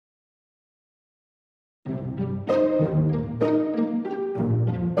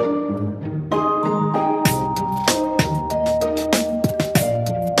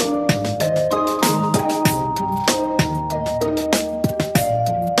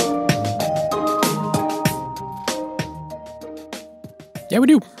Yeah, we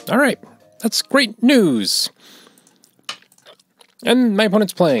do. All right. That's great news. And my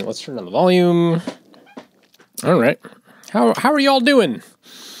opponent's playing. Let's turn on the volume. All right. How are y'all doing?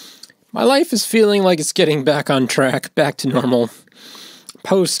 My life is feeling like it's getting back on track, back to normal.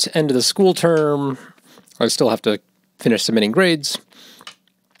 Post end of the school term, I still have to finish submitting grades.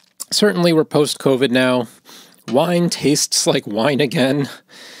 Certainly we're post-COVID now. Wine tastes like wine again,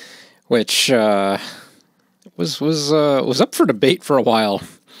 which was up for debate for a while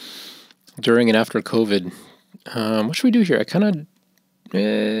during and after COVID. What should we do here? I kind of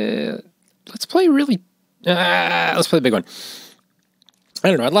let's play the big one. I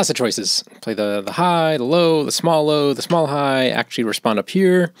don't know. I had lots of choices. Play the high, the low, the small high. Actually respond up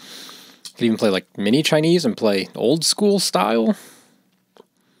here. Could even play like mini Chinese and play old school style.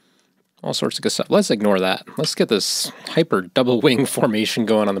 All sorts of good stuff. Let's ignore that. Let's get this hyper double wing formation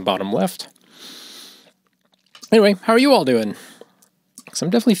going on the bottom left. Anyway, how are you all doing? Because I'm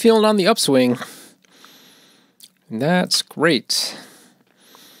definitely feeling on the upswing. And that's great.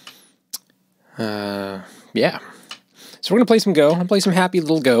 Yeah. So we're going to play some Go. I'll play some happy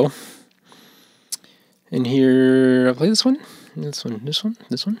little Go. And here, I'll play this one. He doesn't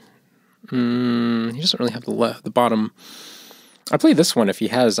really have the bottom. I play this one if he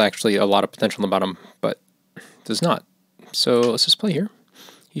has actually a lot of potential on the bottom, but does not. So let's just play here.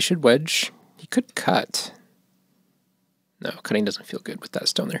 He should wedge. He could cut. No, cutting doesn't feel good with that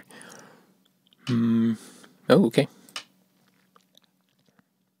stone there. Oh, okay.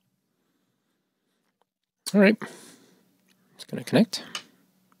 All right. It's going to connect.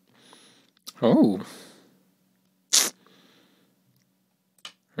 Oh.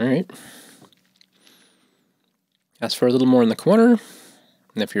 All right. Ask for a little more in the corner.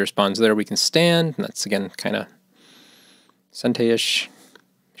 And if he responds there, we can stand. And that's, again, kind of Sente-ish.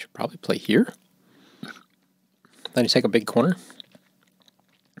 Should probably play here. Then you take a big corner.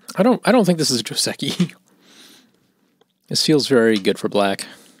 I don't think this is Joseki. This feels very good for black.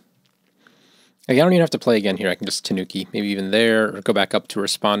 I don't even have to play again here. I can just Tanuki, maybe even there, or go back up to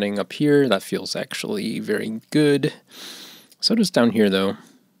responding up here. That feels actually very good. So does down here, though.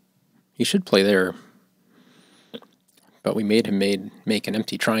 He should play there. But we made him make an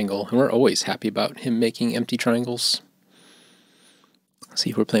empty triangle, and we're always happy about him making empty triangles. Let's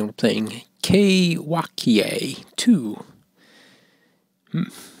see who we're playing. We're playing Keiwakie 2.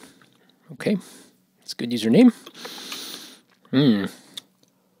 Okay. That's a good username.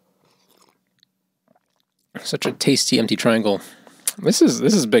 Such a tasty empty triangle. This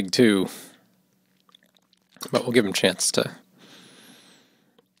is big too. But we'll give him a chance to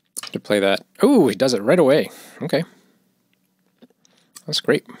play that. Oh, he does it right away. Okay. That's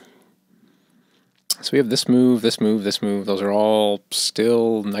great. So we have this move, this move, this move. Those are all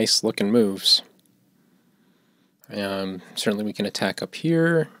still nice looking moves. Certainly we can attack up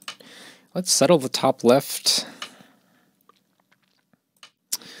here. Let's settle the top left.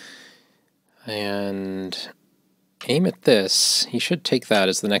 And aim at this. He should take that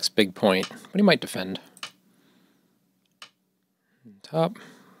as the next big point, but he might defend. Top.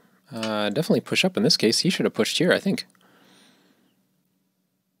 Definitely push up in this case. He should have pushed here, I think.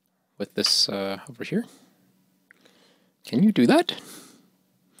 With this over here. Can you do that?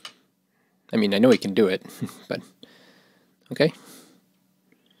 I mean, I know he can do it, but okay.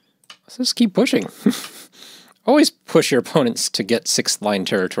 Let's just keep pushing. Always push your opponents to get 6th line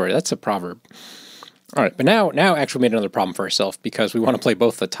territory. That's a proverb. All right, but now actually made another problem for ourselves because we want to play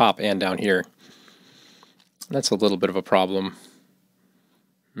both the top and down here. That's a little bit of a problem.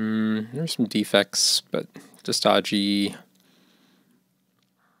 There's some defects, but just dodgy.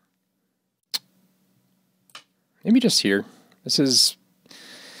 Maybe just here. This is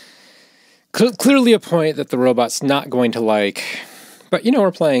clearly a point that the robot's not going to like. But, you know,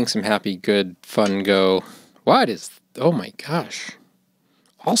 we're playing some happy, good, fun Go. What is... Oh, my gosh.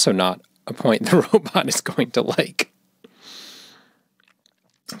 Also not a point the robot is going to like.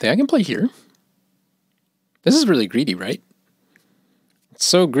 I think I can play here. This is really greedy, right? It's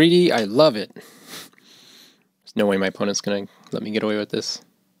so greedy, I love it. There's no way my opponent's going to let me get away with this.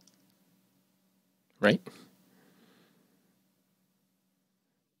 Right?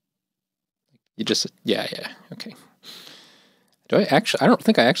 You just... Yeah, okay. I don't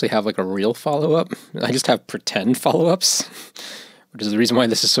think I actually have like a real follow-up. I just have pretend follow-ups, which is the reason why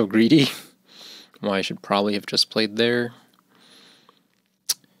this is so greedy. Why I should probably have just played there.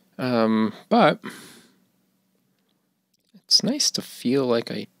 But It's nice to feel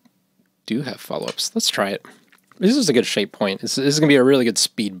like I do have follow-ups. Let's try it. This is a good shape point. This is going to be a really good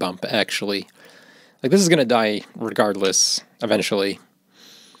speed bump, actually. Like, this is going to die regardless, eventually.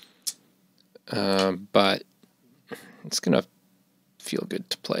 But it's going to feel good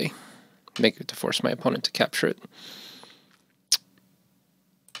to play. Make it to force my opponent to capture it.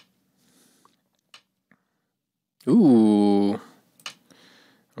 Ooh.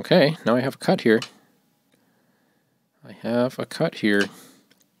 Okay, now I have a cut here. I have a cut here.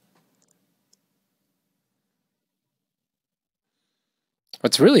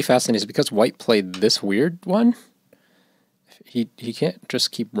 What's really fascinating is because white played this weird one, he can't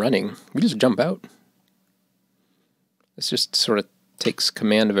just keep running. We just jump out. This just sort of takes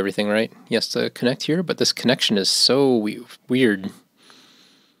command of everything, right? He has to connect here, but this connection is so weird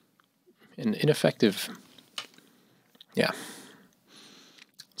and ineffective. Yeah.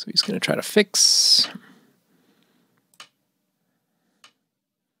 So he's going to try to fix.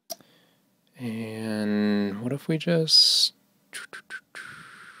 And what if we just...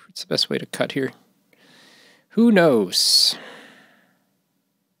 What's the best way to cut here? Who knows?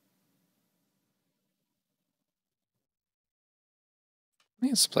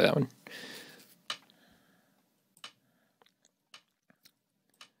 Let's play that one.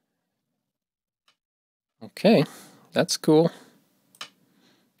 Okay, that's cool.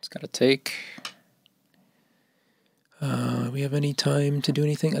 It's got to take. We have any time to do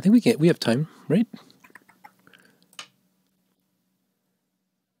anything? I think we have time, right?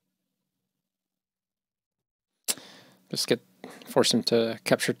 Just force him to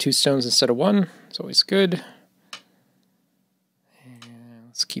capture 2 stones instead of 1. It's always good. And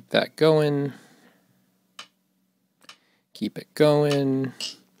let's keep that going. Keep it going.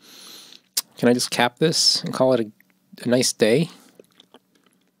 Can I just cap this and call it a nice day?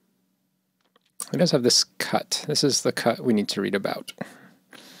 It does have this cut. This is the cut we need to read about.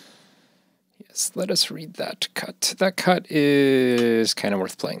 Yes, let us read that cut. That cut is kind of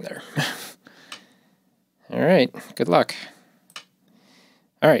worth playing there. All right, good luck.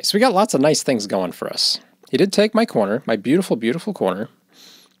 All right, so we got lots of nice things going for us. He did take my corner, my beautiful, beautiful corner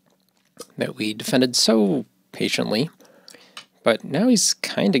that we defended so patiently. But now he's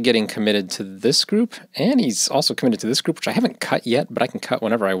kind of getting committed to this group, and he's also committed to this group, which I haven't cut yet, but I can cut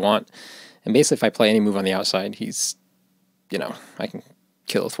whenever I want. And basically, if I play any move on the outside, he's, I can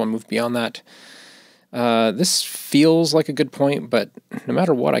kill with 1 move beyond that. This feels like a good point, but no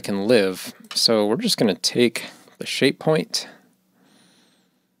matter what, I can live. So we're just going to take the shape point.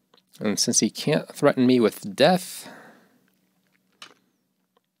 And since he can't threaten me with death...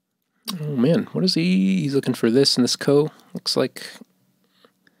 Oh man, what is he? He's looking for this in this co. Looks like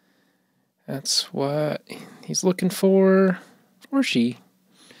that's what he's looking for. Or she.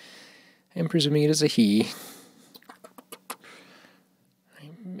 I'm presuming it is a he.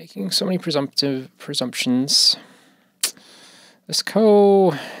 I'm making so many presumptions. This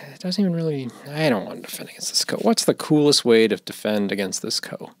co doesn't even really... I don't want to defend against this co. What's the coolest way to defend against this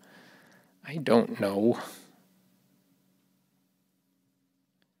co? I don't know.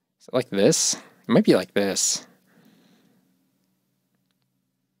 Is it like this? It might be like this.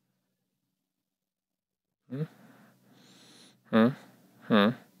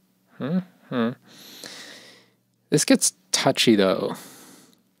 This gets touchy, though.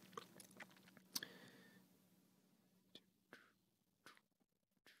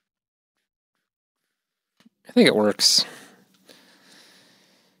 I think it works.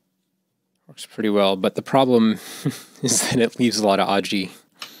 Works pretty well, but the problem is that it leaves a lot of Aji.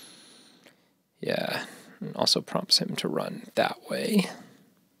 Yeah, and also prompts him to run that way.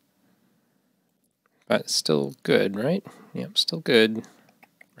 But still good, right? Yep, still good.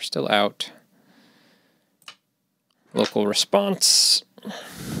 We're still out. Local response.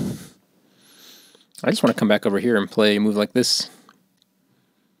 I just want to come back over here and play a move like this.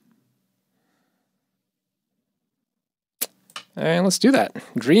 And let's do that.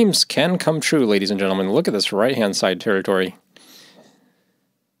 Dreams can come true, ladies and gentlemen. Look at this right-hand side territory.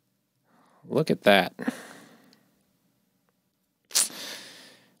 Look at that.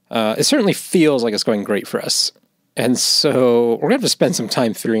 It certainly feels like it's going great for us. And so we're going to have to spend some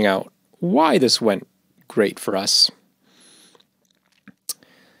time figuring out why this went great for us.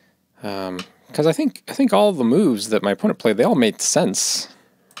 Because I think all the moves that my opponent played, they all made sense.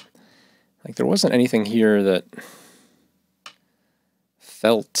 Like, there wasn't anything here that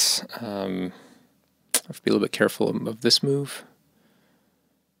felt... I have to be a little bit careful of this move.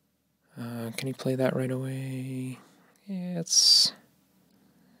 Can he play that right away? Yeah, it's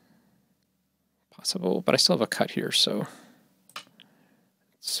possible, but I still have a cut here, so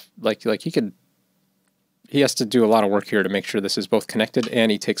it's like he could he has to do a lot of work here to make sure this is both connected, and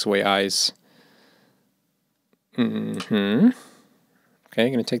he takes away eyes. Okay,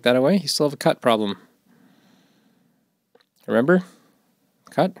 gonna take that away. You still have a cut problem. Remember?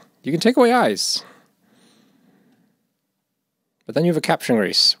 Cut. You can take away eyes. But then you have a capturing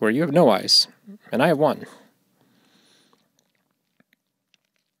race where you have no eyes, and I have one.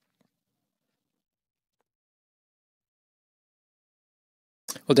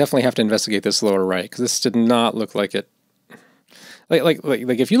 We'll definitely have to investigate this lower right, because this did not look like it. Like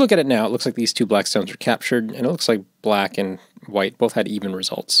if you look at it now, it looks like these two black stones are captured, and it looks like black and white both had even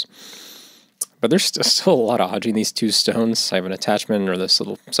results. But there's still a lot of dodging these two stones. I have an attachment or this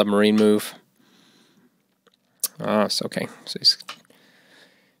little submarine move. Oh, it's okay. So he's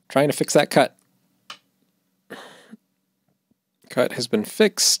trying to fix that cut. Cut has been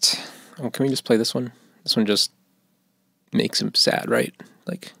fixed. Oh, can we just play this one? This one just makes him sad, right?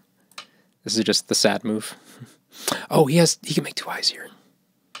 Like, this is just the sad move. Oh, he can make two eyes here.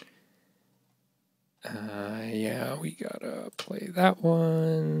 Yeah, we gotta play that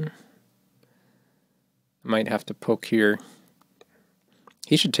one. Might have to poke here.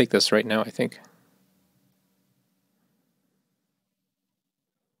 He should take this right now, I think.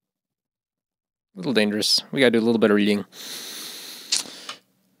 A little dangerous. We gotta do a little bit of reading.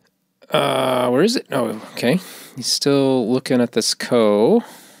 Where is it? Oh, okay. He's still looking at this ko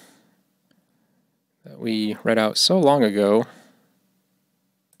that we read out so long ago.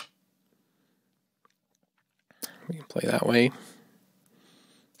 We can play that way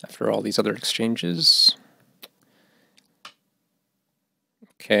after all these other exchanges.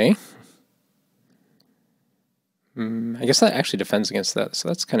 Okay. I guess that actually defends against that, so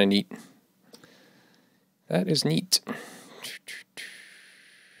that's kind of neat. That is neat.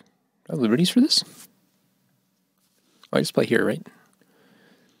 Oh, liberties for this? Oh, I just play here, right?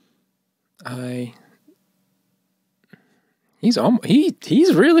 He's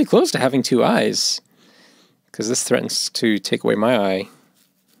really close to having two eyes, because this threatens to take away my eye.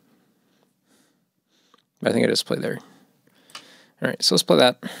 But I think I just play there. All right, so let's play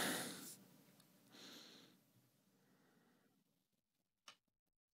that.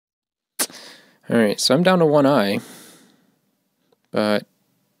 All right, so I'm down to one eye, but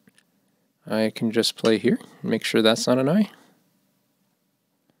I can just play here and make sure that's not an eye.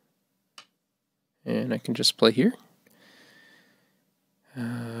 And I can just play here.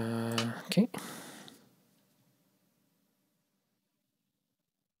 Okay.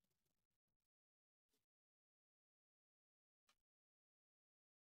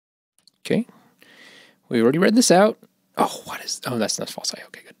 Okay. We already read this out. Oh, what is... Oh, that's not false eye.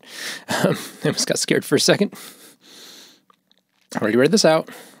 Okay, good. I almost got scared for a second. I already read this out.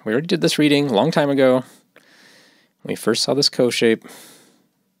 We already did this reading a long time ago. When we first saw this ko shape.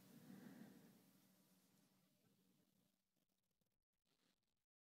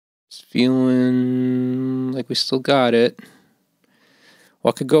 Just feeling like we still got it.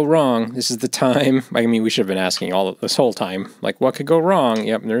 What could go wrong? This is the time. I mean, we should have been asking all of this whole time. Like, what could go wrong?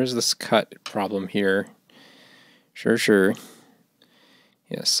 Yep, there's this cut problem here. Sure.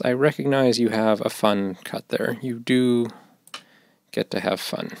 Yes, I recognize you have a fun cut there. You do get to have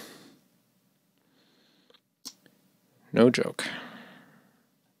fun. No joke.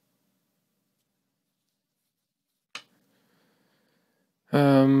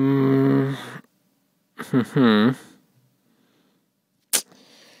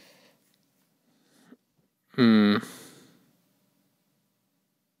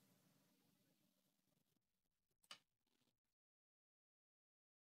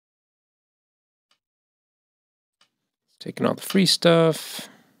 Taking all the free stuff.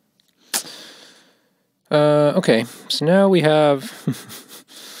 Okay, so now we have...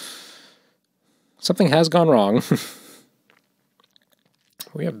 Something has gone wrong.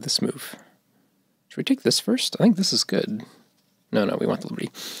 We have this move. Should we take this first? I think this is good. No, we want the liberty.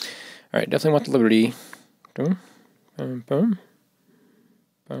 All right, definitely want the liberty. Boom, boom, boom,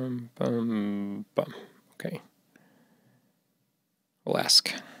 boom, boom, boom. Okay. We'll ask.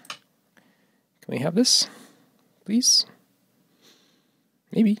 Can we have this, please?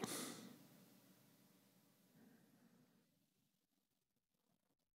 Maybe.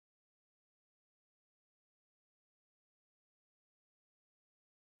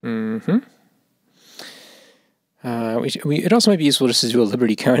 It also might be useful just to do a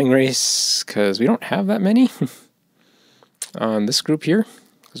liberty counting race, because we don't have that many on this group here,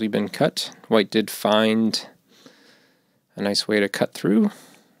 because we've been cut. White did find a nice way to cut through.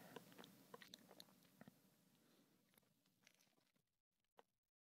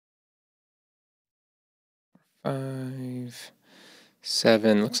 Five,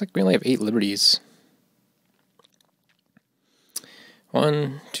 7. Looks like we only have 8 liberties.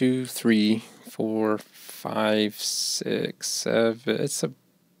 1, 2, 3, 4, 5, 6, 7.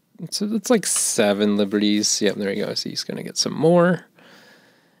 It's like 7 liberties. Yep, there you go. So he's going to get some more.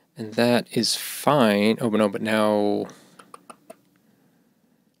 And that is fine. Oh, but no, but now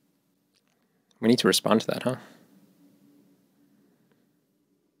we need to respond to that, huh?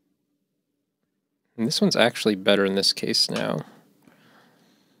 And this one's actually better in this case now.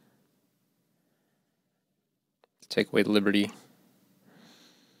 Take away the liberty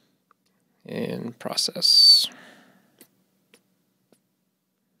and process.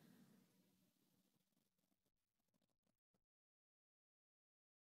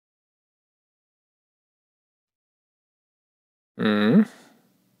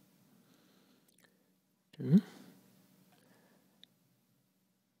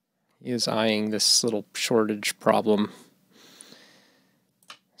 He is eyeing this little shortage problem.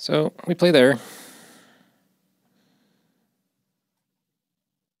 So we play there. And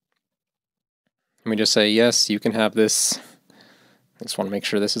we just say, yes, you can have this. I just want to make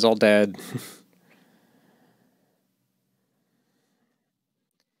sure this is all dead.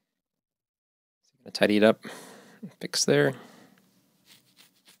 Gonna tidy it up. Fix there.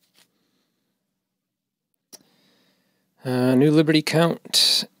 New liberty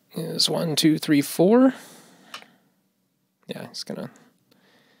count is 1, 2, 3, 4. Yeah, it's gonna.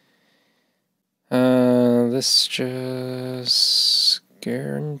 This just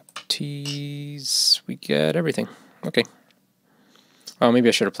guarantees we get everything. Okay. Oh, maybe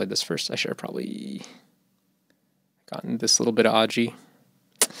I should have played this first. I should have probably gotten this little bit of Aji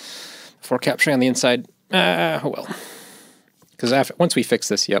before capturing on the inside. Oh well. Because once we fix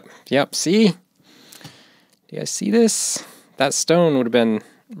this, yep, see? Do you guys see this? That stone would have been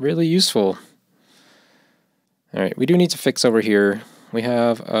really useful. All right, we do need to fix over here. We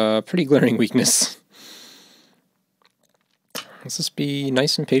have a pretty glaring weakness. Let's just be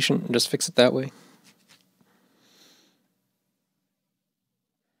nice and patient and just fix it that way.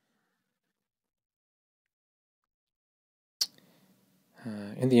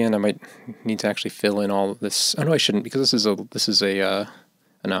 In the end, I might need to actually fill in all of this. Oh no, I shouldn't, because this is an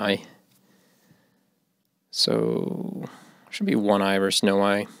eye. So it should be one eye versus no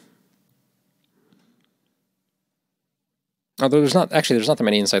eye. Although there's not that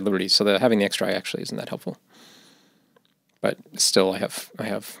many inside liberties, so having the extra eye actually isn't that helpful. But still, I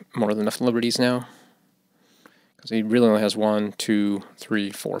have more than enough liberties now, because he really only has 1, 2,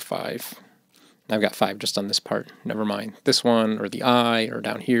 3, 4, 5. I've got 5 just on this part. Never mind this one, or the eye, or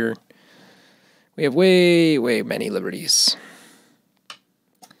down here. We have way many liberties.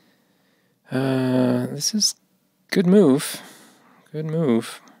 This is good move. Good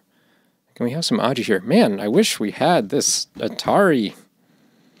move. Can we have some Aji here? Man, I wish we had this Atari.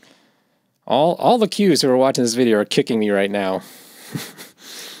 All the Qs who are watching this video are kicking me right now.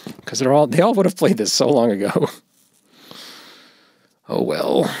 Because they all would have played this so long ago. Oh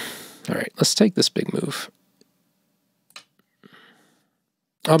well. Alright, let's take this big move.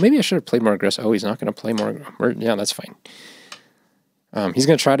 Oh, maybe I should have played more aggressive. Oh, he's not going to play more. Yeah, that's fine. He's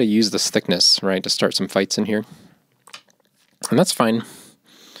going to try to use this thickness, right, to start some fights in here. And that's fine.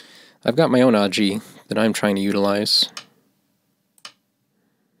 I've got my own Aji that I'm trying to utilize.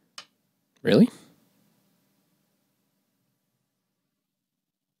 Really?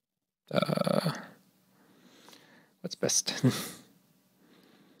 What's best?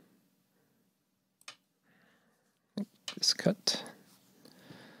 This cut.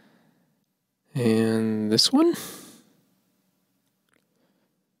 And this one?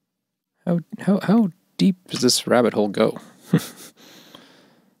 How deep does this rabbit hole go? Can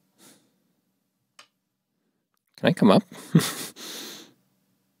I come up?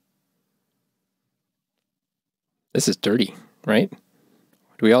 This is dirty, right?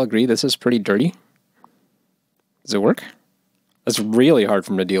 Do we all agree this is pretty dirty? Does it work? That's really hard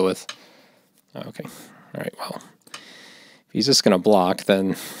for him to deal with. Oh, okay. All right, well. If he's just going to block,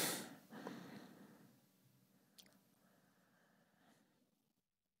 then...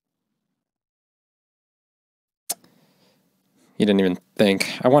 He didn't even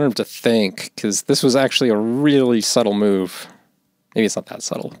think. I wanted him to think, because this was actually a really subtle move. Maybe it's not that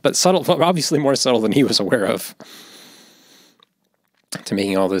subtle, but subtle, obviously more subtle than he was aware of. To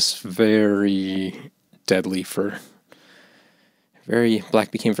making all this very deadly for...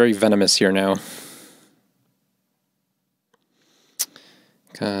 Black became very venomous here now.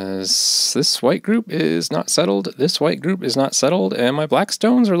 Because this white group is not settled, this white group is not settled, and my black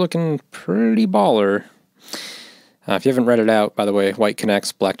stones are looking pretty baller. If you haven't read it out, by the way, white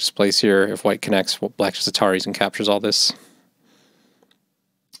connects, black just plays here. If white connects, black just Ataris and captures all this.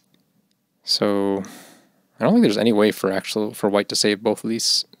 So, I don't think there's any way for white to save both of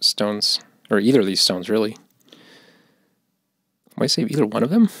these stones, or either of these stones, really. Might save either one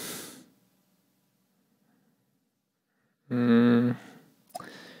of them?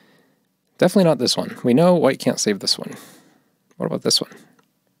 Definitely not this one. We know white can't save this one. What about this one?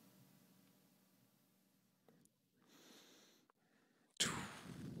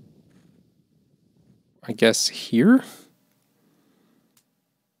 I guess here?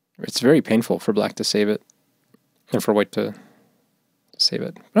 It's very painful for black to save it, and for white to save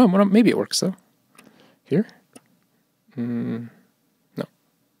it. Oh, well, maybe it works, though. Here? No.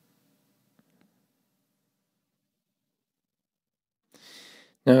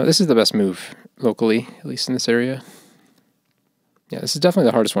 No, this is the best move, locally, at least in this area. Yeah, this is definitely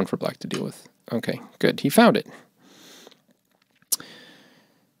the hardest one for black to deal with. Okay, good. He found it.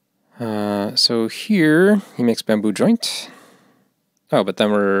 So here, he makes bamboo joint. Oh, but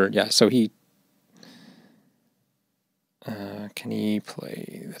then so he... can he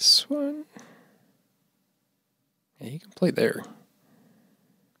play this one? Yeah, he can play there.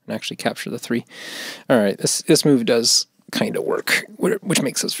 And actually capture the 3. Alright, this move does kind of work, which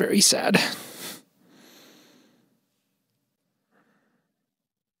makes us very sad.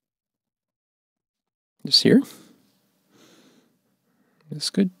 Just here? Is this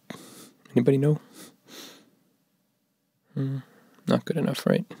good? Anybody know? Not good enough,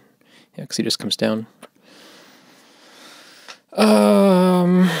 right? Yeah, because he just comes down.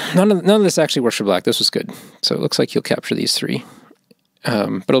 None of this actually works for black. This was good. So it looks like he'll capture these 3.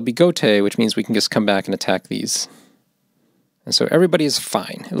 But it'll be gote, which means we can just come back and attack these. And so everybody is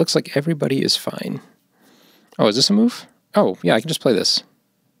fine. It looks like everybody is fine. Oh, is this a move? Oh, yeah, I can just play this.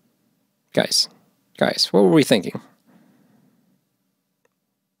 Guys, what were we thinking?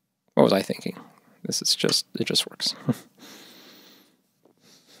 What was I thinking? It just works.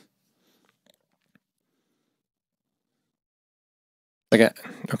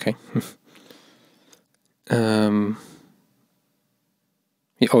 Okay.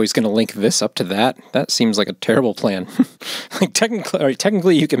 He's going to link this up to that? That seems like a terrible plan. Like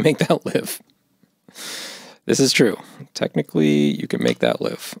technically you can make that live. This is true. Technically you can make that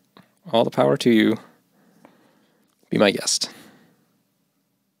live. All the power to you. Be my guest.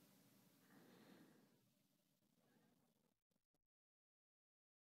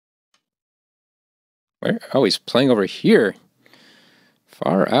 Where? Oh, he's playing over here.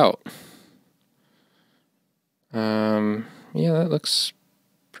 Far out. Yeah, that looks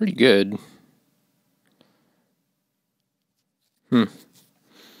pretty good.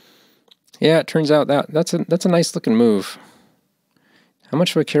 Yeah, it turns out that's a nice looking move. How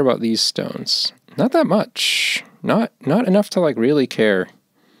much do I care about these stones? Not that much. Not enough to like really care.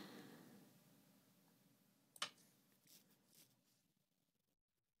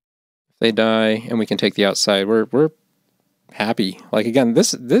 If they die and we can take the outside, we're happy. Like again,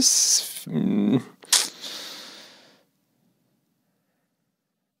 this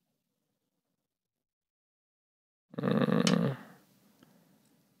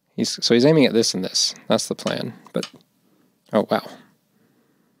he's aiming at this and this. That's the plan. But oh wow.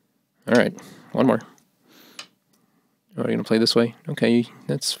 All right, one more. Oh, are you gonna play this way? Okay,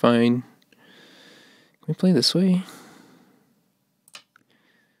 that's fine. Can we play this way?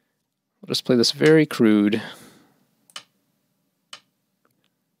 We'll just play this very crude.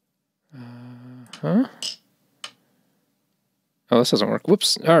 Huh? Oh, this doesn't work.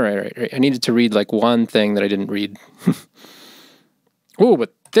 Whoops. All right. I needed to read like one thing that I didn't read. Oh,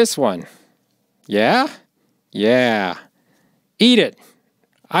 but this one. Yeah? Yeah. Eat it.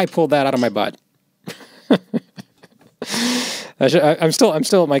 I pulled that out of my butt. I'm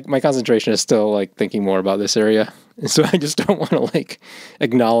still my concentration is still like thinking more about this area. So I just don't want to like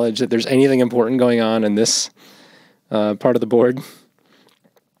acknowledge that there's anything important going on in this part of the board.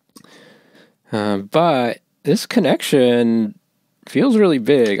 But this connection feels really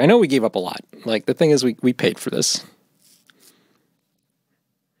big. I know we gave up a lot. Like the thing is we paid for this.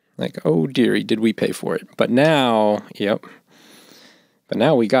 Like, oh dearie, did we pay for it? But now, yep. But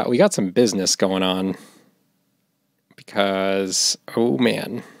now we got some business going on. Because, oh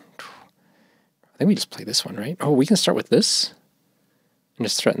man. I think we just play this one, right? Oh, we can start with this. And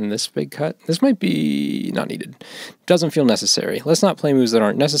just threaten this big cut. This might be not needed. Doesn't feel necessary. Let's not play moves that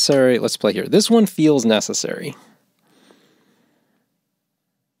aren't necessary. Let's play here. This one feels necessary.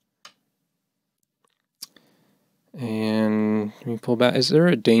 And let me pull back. Is there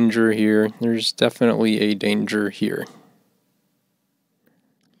a danger here? There's definitely a danger here.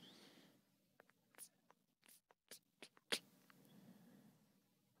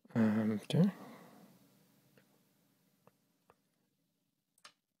 Okay.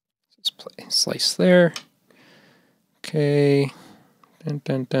 Let's play slice there. okay. Dun,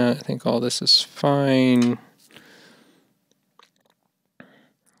 dun, dun. I think all this is fine.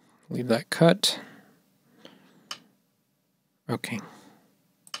 Leave that cut. Okay.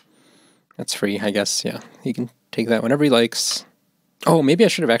 That's free, I guess, yeah. He can take that whenever he likes. Oh, maybe I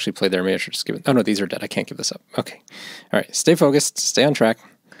should have actually played there. Maybe I should just give it... Oh, no, these are dead. I can't give this up. Okay. All right, stay focused. Stay on track.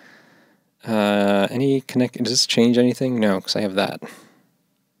 Any connect... Does this change anything? No, because I have that.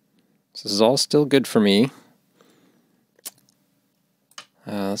 So this is all still good for me.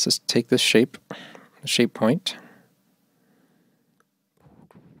 Let's just take this shape, the shape point.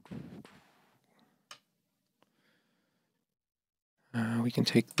 We can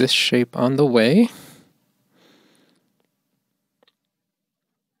take this shape on the way.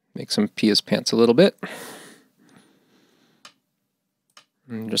 Make some pee his pants a little bit.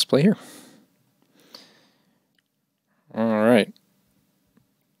 And just play here. All right.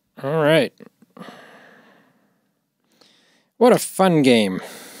 All right. What a fun game.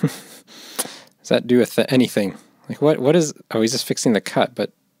 Does that do with anything? Like what is... Oh, he's just fixing the cut,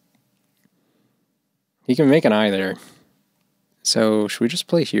 but he can make an eye there. So should we just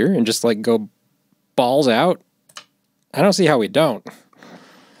play here and just like go balls out? I don't see how we don't.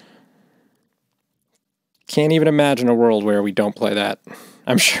 Can't even imagine a world where we don't play that.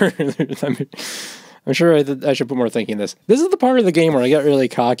 I'm sure. I'm sure I should put more thinking in this. This is the part of the game where I get really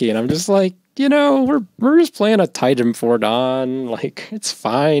cocky and I'm just like, you know, we're just playing a Titan 4 Dawn. Like, it's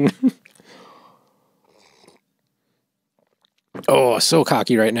fine. Oh, so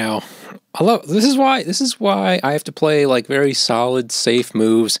cocky right now. This is why I have to play like very solid, safe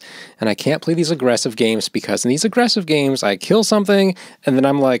moves, and I can't play these aggressive games, because in these aggressive games I kill something and then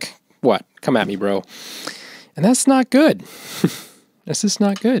I'm like, what? Come at me, bro. And that's not good. This is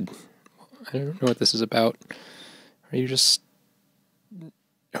not good. I don't know what this is about. Are you just...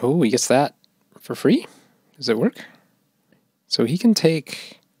 Oh, he gets that for free? Does it work? So he can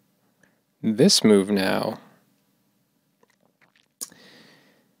take this move now.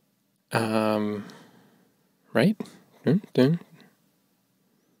 Right?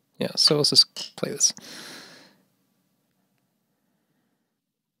 Yeah, so let's just play this.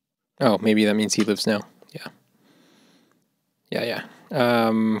 Oh, maybe that means he lives now. Yeah. Yeah.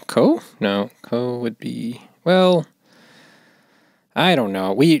 Ko? No, Ko would be... Well, I don't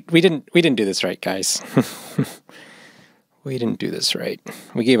know. We didn't do this right, guys. We didn't do this right.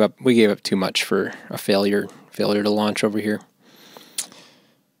 We gave up too much for a failure to launch over here.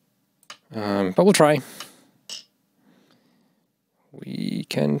 But we'll try. We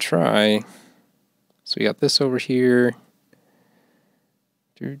can try. So we got this over here.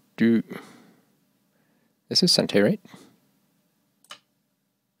 This is Sente, right?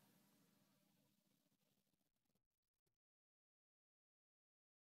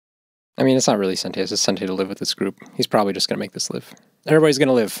 I mean, it's not really Sente. It's just Sente to live with this group. He's probably just going to make this live. Everybody's going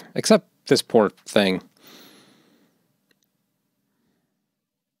to live, except this poor thing.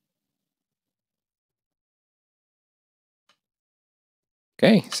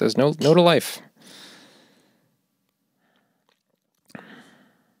 Okay, says no to life.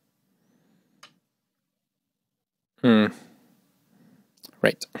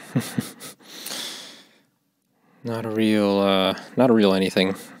 Right. Not a real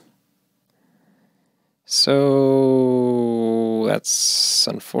anything. So that's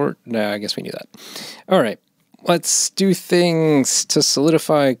unfortunate. Nah, I guess we knew that. All right, let's do things to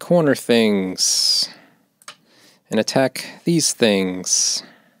solidify corner things and attack these things.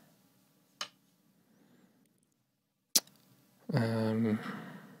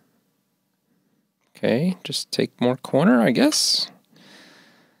 Okay, just take more corner, I guess.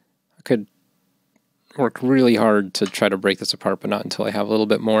 I could work really hard to try to break this apart, but not until I have a little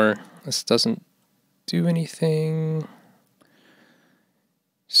bit more. This doesn't do anything.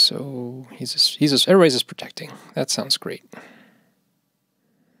 So he's just everybody's just protecting. That sounds great.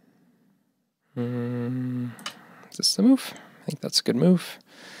 Is this the move? I think that's a good move.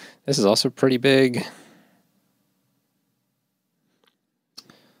 This is also pretty big.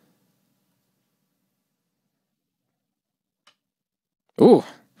 Ooh.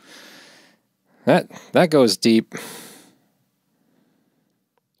 That goes deep.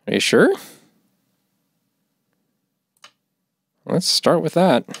 Are you sure? Let's start with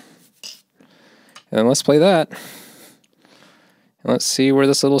that. And then let's play that. And let's see where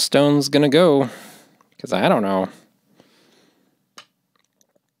this little stone's gonna go. Because I don't know.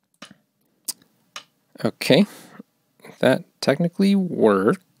 Okay. That technically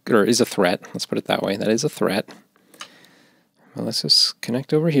worked, or is a threat. Let's put it that way. That is a threat. Well, let's just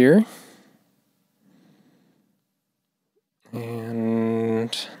connect over here.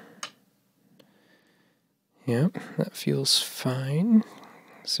 And Yep, that feels fine.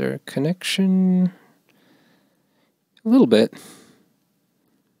 Is there a connection? A little bit.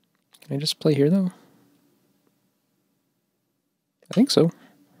 Can I just play here, though? I think so.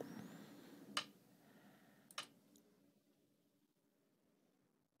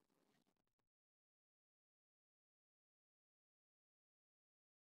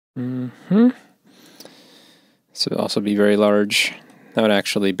 This would also be very large. That would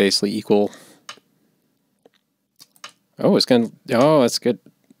actually basically equal... Oh, it's gonna... Oh, that's good.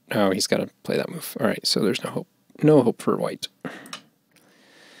 Oh, he's got to play that move. All right, so there's no hope. No hope for white.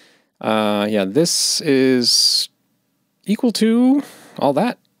 Yeah, this is equal to all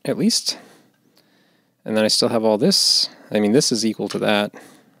that, at least. And then I still have all this. I mean, this is equal to that.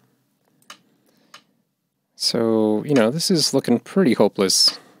 So, you know, this is looking pretty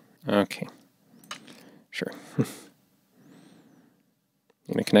hopeless. Okay. Sure. You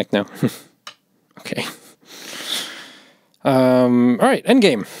gonna connect now? Okay. All right,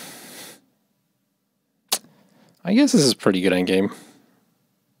 endgame. I guess this is pretty good endgame.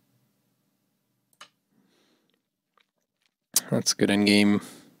 That's good endgame.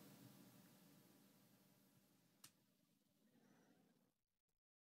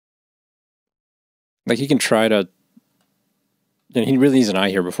 Like, he can try to... And he really needs an eye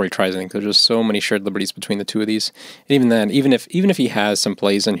here before he tries anything, because there's just so many shared liberties between the two of these. And even then, even if he has some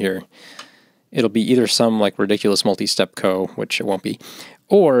plays in here, it'll be either some like ridiculous multi-step co, which it won't be,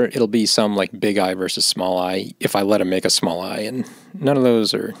 or it'll be some like big eye versus small eye if I let him make a small eye, and none of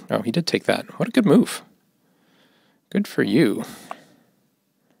those are... Oh, he did take that. What a good move. Good for you.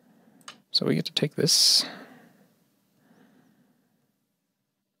 So we get to take this.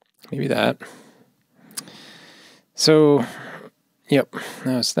 Maybe that. So, yep,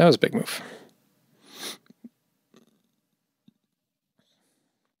 that was a big move.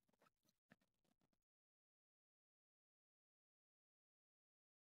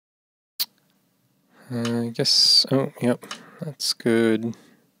 I guess, oh, yep, that's good.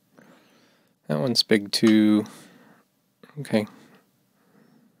 That one's big too. Okay.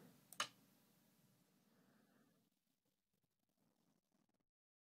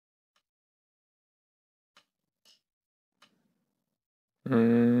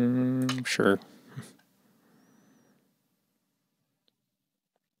 Sure.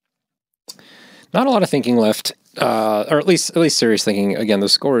 Not a lot of thinking left, or at least serious thinking. Again, the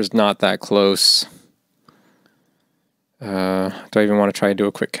score is not that close. Do I even want to try to do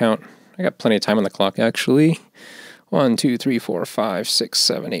a quick count? I got plenty of time on the clock, actually. 1, 2, 3, 4, 5, 6,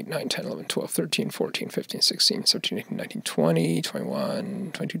 7, 8, 9, 10, 11, 12, 13, 14, 15, 16, 17, 18, 19, 20,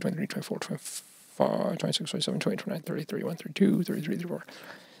 21, 22, 23, 24, 25, 26, 27, 28, 29, 30, 31, 32, 33, 34,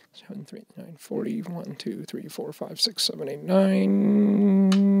 7, 3, 9, 40, 1, 2, 3, 4, 5, 6, 7, 8,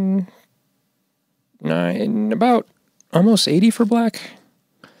 9, 9, about almost 80 for black.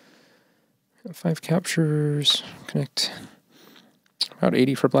 5 captures, connect, about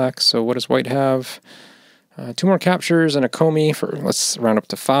 80 for black. So what does white have? 2 more captures and a Comey for, let's round up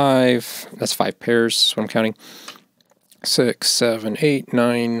to 5. That's 5 pairs, that's what I'm counting. 6, 7, 8,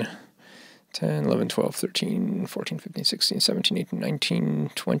 9, 10, 11, 12, 13, 14, 15, 16, 17, 18,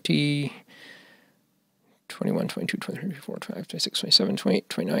 19, 20, 21, 22, 23, 24, 25, 26, 27, 28,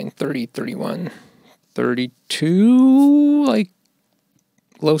 29, 30, 31, 32, like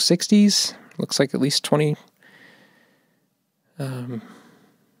low 60s. Looks like at least 20.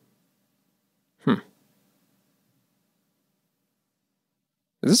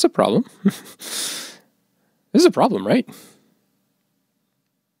 Is this a problem? This is a problem, right?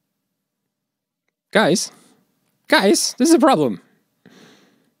 Guys, this is a problem.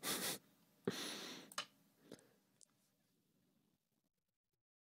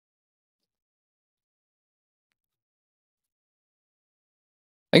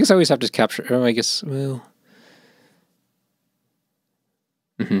 I guess I always have to capture... Oh, I guess, well...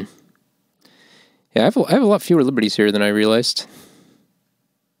 Yeah, I have a lot fewer liberties here than I realized.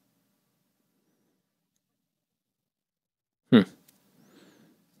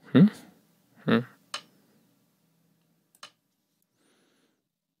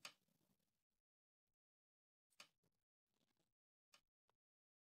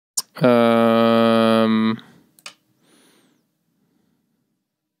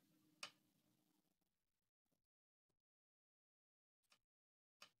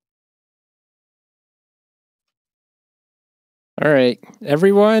 All right,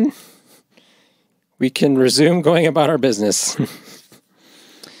 everyone, we can resume going about our business.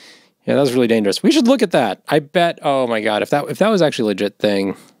 Yeah, that was really dangerous. We should look at that. I bet, oh my God, if that was actually a legit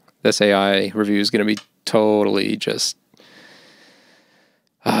thing, this AI review is going to be totally just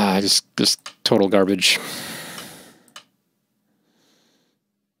total garbage.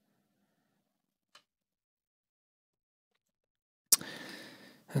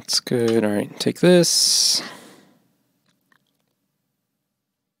 That's good. All right, take this.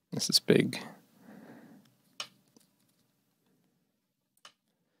 This is big.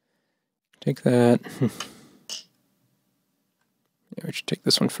 Take that. Yeah, we should take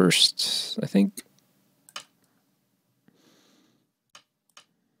this one first, I think.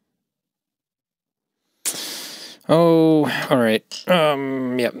 Oh, all right.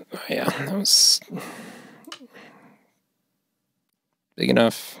 Yeah, that was big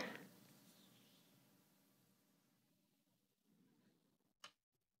enough.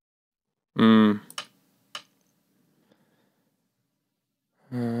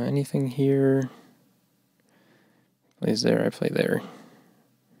 Anything here? Plays there, I play there.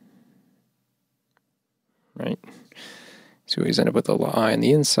 Right. So we always end up with a little eye on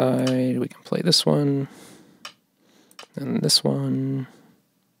the inside. We can play this one. And this one.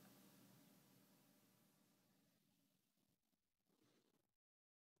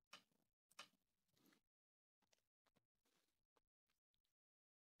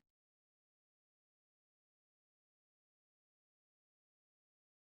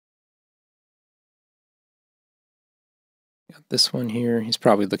 Got this one here. He's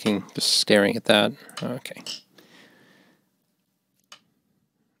probably looking, just staring at that. Okay.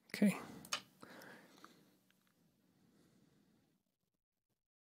 Okay.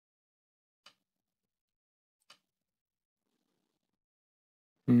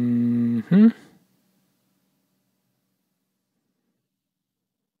 Mm-hmm.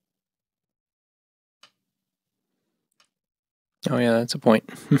 Oh yeah, that's a point.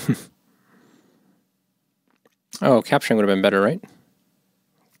 Oh, capturing would have been better, right?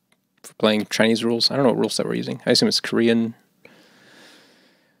 For playing Chinese rules. I don't know what rule set we're using. I assume it's Korean.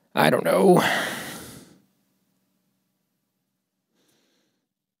 I don't know.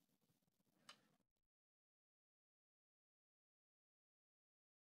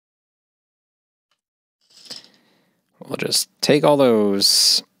 We'll just take all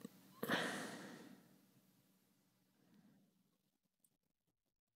those.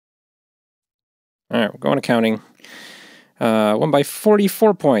 All right, we're going to counting. Won by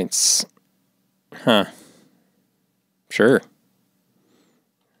 44 points. Huh. Sure.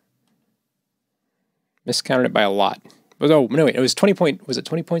 Miscounted it by a lot. Oh, no, wait, it was 20 point. Was it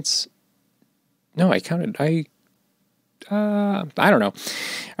 20 points? No, I counted. I don't know.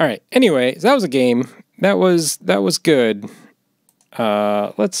 All right. Anyway, so that was a game. That was good.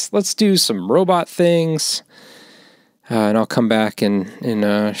 Let's do some robot things. And I'll come back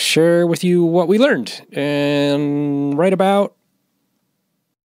and share with you what we learned. And right about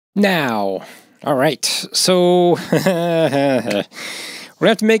now. All right. So we're going to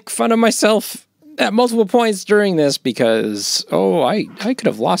have to make fun of myself at multiple points during this because, I could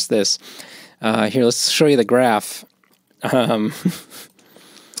have lost this. Here, let's show you the graph. There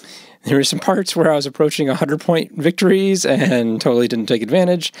were some parts where I was approaching 100-point victories and totally didn't take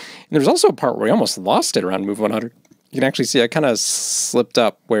advantage. And there was also a part where I almost lost it around move 100. You can actually see I kind of slipped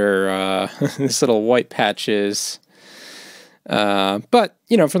up where this little white patch is. But,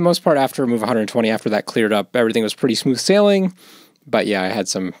 for the most part, after move 120, after that cleared up, everything was pretty smooth sailing. But yeah, I had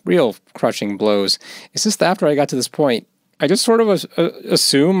some real crushing blows. It's just that after I got to this point, I just sort of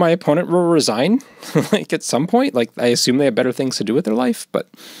assume my opponent will resign, like at some point. Like I assume they have better things to do with their life, but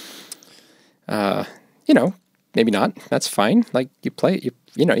maybe not. That's fine. Like you play it,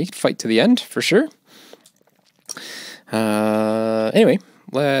 you can fight to the end for sure. Anyway,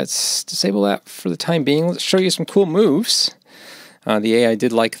 let's disable that for the time being. Let's show you some cool moves. The AI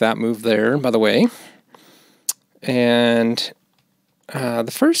did like that move there, by the way. And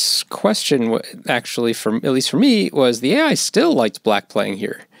the first question, actually, at least for me, was the AI still liked black playing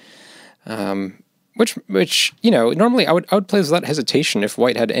here. Which normally I would play without hesitation if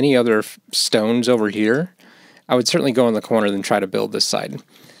white had any other stones over here. I would certainly go in the corner and try to build this side.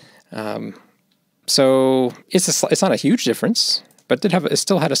 So it's not a huge difference, but it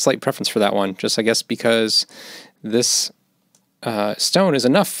still had a slight preference for that one, just I guess because this stone is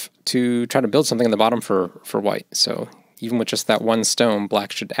enough to try to build something in the bottom for white. So even with just that one stone,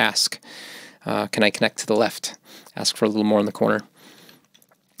 black should ask, can I connect to the left? Ask for a little more in the corner.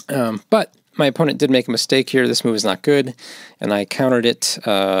 But my opponent did make a mistake here. This move is not good, and I countered it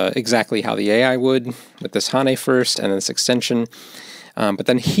exactly how the AI would, with this Hane first and this extension. But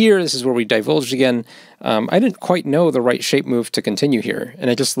then here, this is where we divulged again. I didn't quite know the right shape move to continue here, and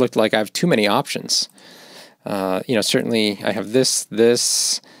it just looked like I have too many options. Certainly I have this,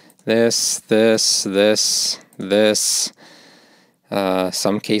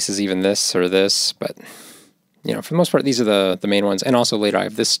 some cases even this or this, but for the most part, these are the main ones. And also later I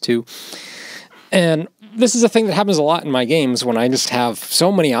have this too. And this is a thing that happens a lot in my games when I just have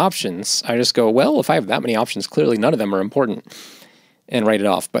so many options. I just go, well, if I have that many options, clearly none of them are important, and write it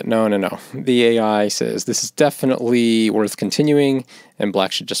off. But no. The AI says this is definitely worth continuing, and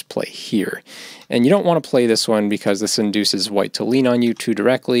black should just play here. And you don't want to play this one because this induces white to lean on you too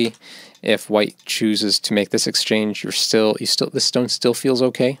directly. If white chooses to make this exchange, this stone still feels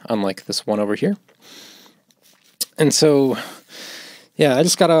okay, unlike this one over here. And so, yeah,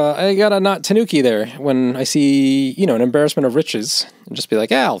 I gotta not Tanuki there when I see, an embarrassment of riches, and just be like,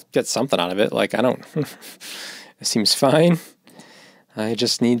 yeah, I'll get something out of it. Like, I don't, it seems fine. I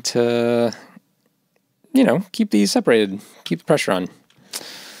just need to, keep these separated, keep the pressure on.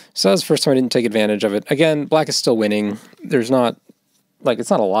 So that was the first time I didn't take advantage of it. Again, black is still winning. There's not,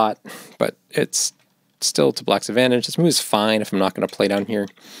 it's not a lot, but it's still to black's advantage. This move is fine if I'm not going to play down here.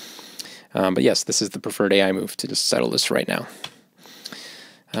 But yes, this is the preferred AI move to just settle this right now.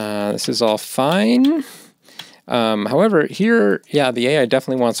 This is all fine. However, here, yeah, the AI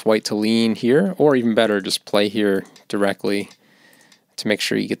definitely wants white to lean here, or even better, just play here directly to make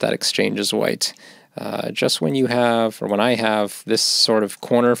sure you get that exchange as white. Just when I have this sort of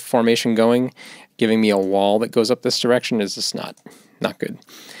corner formation going, giving me a wall that goes up this direction is just not good.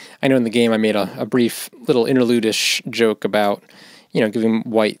 I know in the game I made a brief little interlude-ish joke about, giving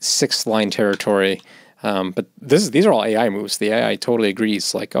white 6th line territory. But these are all AI moves. The AI totally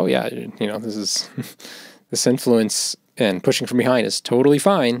agrees. Like, oh yeah, this is this influence and pushing from behind is totally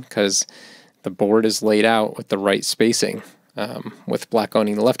fine because the board is laid out with the right spacing, with black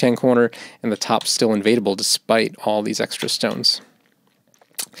owning the left-hand corner and the top still invadable despite all these extra stones.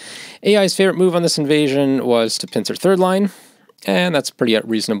 AI's favorite move on this invasion was to pincer 3rd line, and that's pretty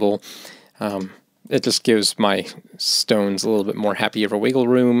reasonable. It just gives my stones a little bit more happier wiggle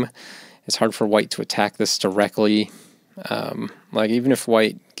room. It's hard for white to attack this directly. Even if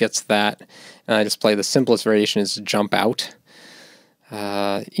white gets that, and I just play the simplest variation is to jump out.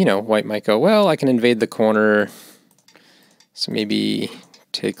 White might go, well, I can invade the corner. So maybe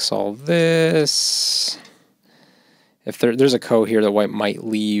takes all this. If there's a ko here that white might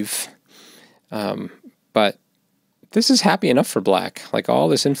leave. But this is happy enough for black. Like, all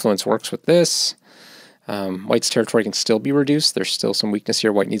this influence works with this. White's territory can still be reduced. There's still some weakness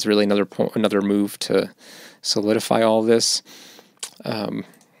here. White needs really another move to solidify all this.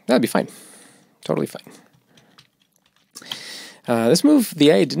 That'd be fine. Totally fine. This move, the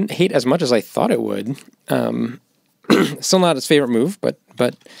AI didn't hate as much as I thought it would. Still not its favorite move, but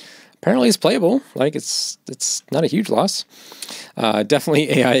apparently it's playable. Like, it's not a huge loss.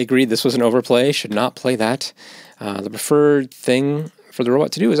 Definitely AI agreed this was an overplay. Should not play that. The preferred thing for the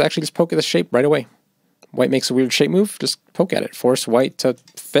robot to do is actually just poke at the shape right away. White makes a weird shape move, just poke at it. Force white to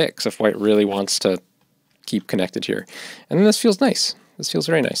fix if white really wants to keep connected here. And then this feels nice. This feels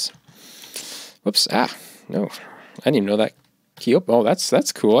very nice. Whoops. No. I didn't even know that key open. Oh,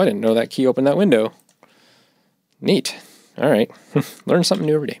 that's cool. I didn't know that key opened that window. Neat. All right. Learn something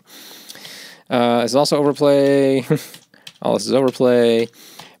new every day. This is also overplay. All this is overplay.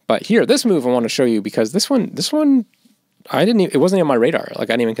 But here, this move I want to show you because this one, it wasn't on my radar. Like,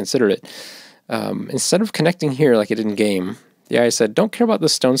 I didn't even consider it. Instead of connecting here like it did in game, the AI said, don't care about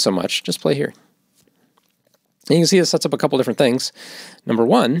this stone so much, just play here. And you can see this sets up a couple different things. Number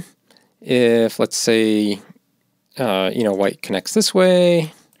one, if, let's say, white connects this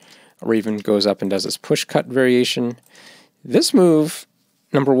way, or even goes up and does this push-cut variation, this move,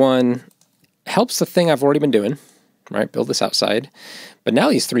 number one, helps the thing I've already been doing, right? Build this outside. But now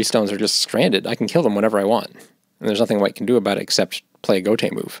these 3 stones are just stranded. I can kill them whenever I want. And there's nothing white can do about it except play a gote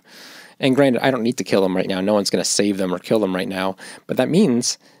move. And granted, I don't need to kill them right now. No one's going to save them or kill them right now. But that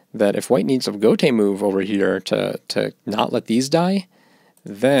means that if white needs a gote move over here to not let these die,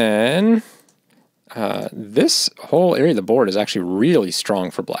 then this whole area of the board is actually really strong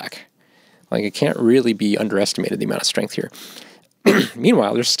for black. Like, it can't really be underestimated, the amount of strength here.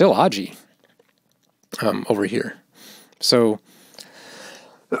 Meanwhile, there's still Aji over here. So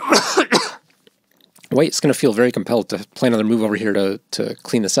white's going to feel very compelled to play another move over here to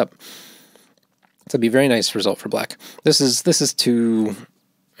clean this up. So it'd be a very nice result for black. This is too...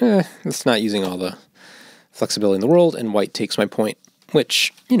 it's not using all the flexibility in the world, and white takes my point,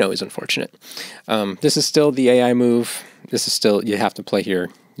 which, is unfortunate. This is still the AI move. This is still... you have to play here.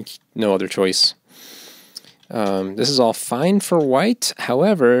 No other choice. This is all fine for white.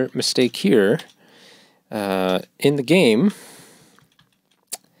 However, mistake here. In the game...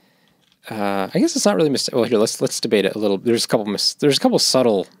 I guess it's not really mistake. Well, here, let's debate it a little. There's a couple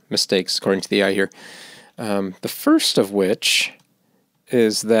subtle mistakes according to the AI here. The first of which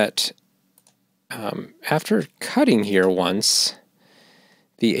is that after cutting here once,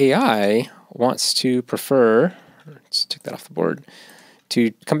 the AI wants to prefer, let's take that off the board,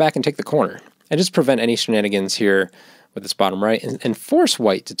 to come back and take the corner and just prevent any shenanigans here with this bottom right and force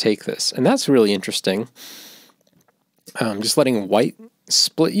white to take this. And that's really interesting. Just letting white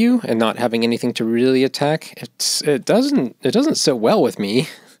split you and not having anything to really attack, it doesn't sit well with me.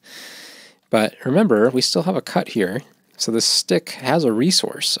 But remember, we still have a cut here, so this stick has a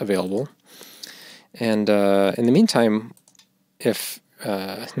resource available. And in the meantime, if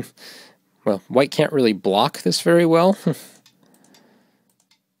well, white can't really block this very well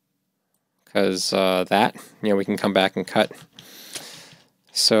because that, you know, we can come back and cut.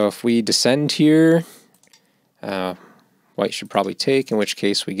 So if we descend here, white should probably take, in which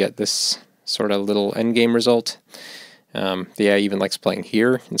case we get this sort of little endgame result. The AI even likes playing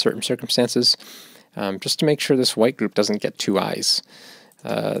here in certain circumstances, just to make sure this white group doesn't get 2 eyes.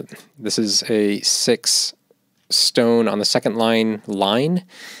 This is a 6 stone on the second line,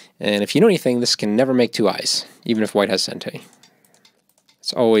 and if you know anything, this can never make 2 eyes, even if white has Sente.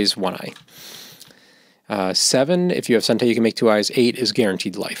 It's always 1 eye. 7, if you have Sente, you can make 2 eyes. 8 is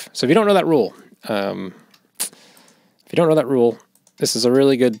guaranteed life. So if you don't know that rule, this is a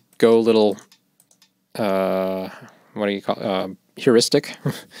really good little, what do you call heuristic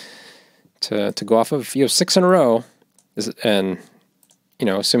to go off of. You have 6 in a row, and you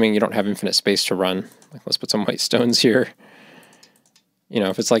know, assuming you don't have infinite space to run. Like, let's put some white stones here. You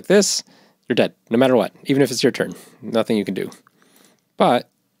know, if it's like this, you're dead, no matter what. Even if it's your turn, nothing you can do. But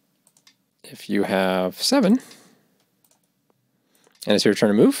if you have 7, and it's your turn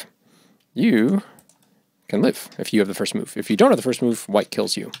to move, you can live if you have the first move. If you don't have the first move, white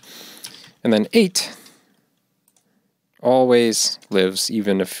kills you. And then 8 always lives,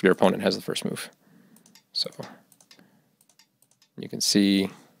 even if your opponent has the first move. So you can see,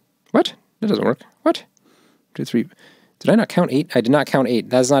 what? That doesn't work. What? 2, 3. Did I not count 8? I did not count 8.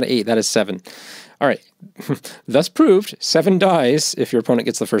 That is not 8. That is 7. All right. Thus proved, 7 dies if your opponent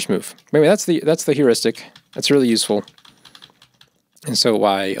gets the first move. Maybe that's the heuristic. That's really useful. And so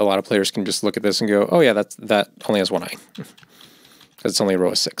why a lot of players can just look at this and go, oh yeah, that only has 1 eye. Because it's only a row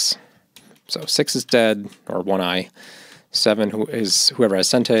of 6. So 6 is dead, or 1 eye. 7 is whoever has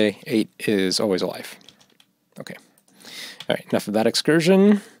Sente. 8 is always alive. Okay. All right, enough of that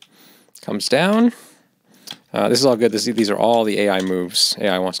excursion. Comes down. This is all good. These are all the AI moves.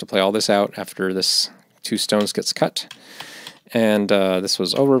 AI wants to play all this out after this 2 stones gets cut. And this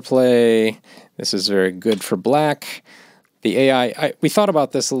was overplay. This is very good for black. The AI, we thought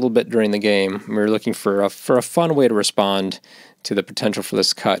about this a little bit during the game. We were looking for a fun way to respond to the potential for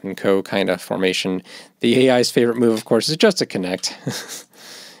this cut and co kind of formation. The AI's favorite move, of course, is just to connect.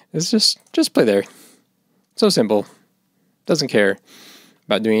 It's just play there. So simple. Doesn't care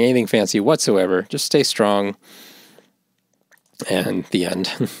about doing anything fancy whatsoever. Just stay strong. And the end.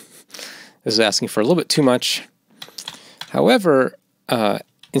 This is asking for a little bit too much. However,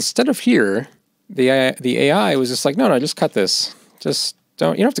 instead of here, the AI was just like, no, just cut this. Just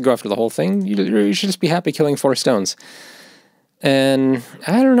don't. You don't have to go after the whole thing. You should just be happy killing 4 stones. And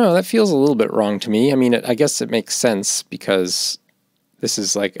I don't know. That feels a little bit wrong to me. I mean, I guess it makes sense because this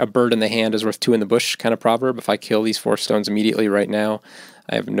is like a bird in the hand is worth 2 in the bush kind of proverb. If I kill these 4 stones immediately right now,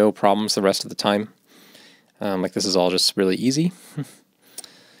 I have no problems the rest of the time. Like this is all just really easy.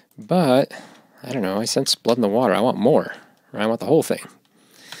 But I don't know. I sense blood in the water. I want more. Or I want the whole thing.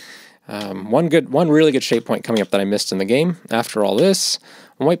 One really good shape point coming up that I missed in the game. After all this,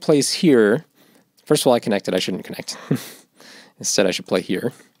 when white plays here, first of all, I connected. I shouldn't connect. Instead, I should play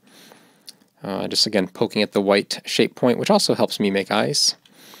here. Just again, poking at the white shape point, which also helps me make eyes.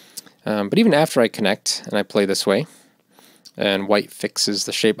 But even after I connect and I play this way, and white fixes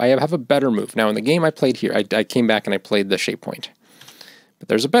the shape, I have a better move. Now, in the game I played here, I came back and I played the shape point. But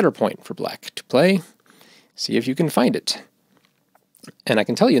there's a better point for black to play. See if you can find it. And I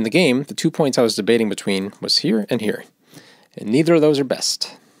can tell you in the game, the 2 points I was debating between was here and here. And neither of those are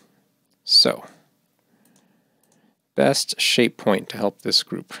best. So, best shape point to help this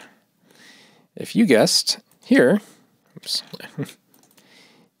group. If you guessed here, oops,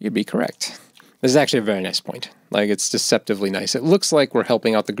 you'd be correct. This is actually a very nice point. Like, it's deceptively nice. It looks like we're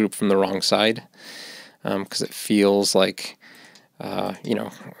helping out the group from the wrong side, because it feels like, you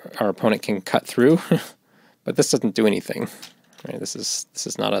know, our opponent can cut through, but this doesn't do anything. Right? This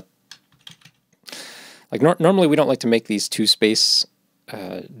is not a, like normally we don't like to make these 2 space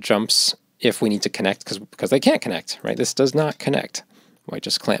jumps if we need to connect because they can't connect. Right? This does not connect. White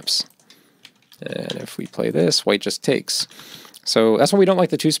just clamps. And if we play this, white just takes. So that's why we don't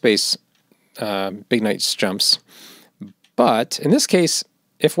like the 2 space big knights jumps. But in this case,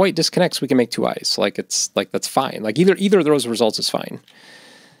 if white disconnects, we can make 2 eyes. Like that's fine. Like either of those results is fine.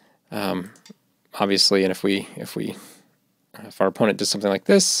 Obviously, and if our opponent does something like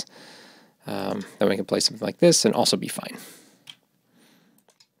this, then we can play something like this and also be fine.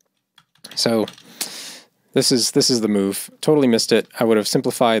 So this is the move. Totally missed it. I would have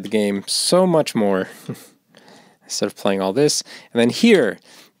simplified the game so much more instead of playing all this. And then here,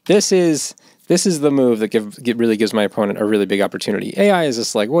 this is the move that really gives my opponent a really big opportunity. AI is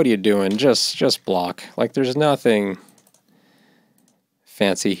just like, what are you doing? Just block. Like, there's nothing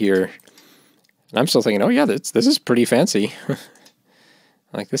fancy here. And I'm still thinking, oh yeah, this is pretty fancy.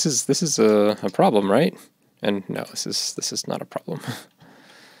 Like, this is a problem, right? And no, this is not a problem.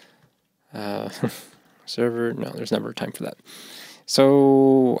 Server, no, there's never time for that.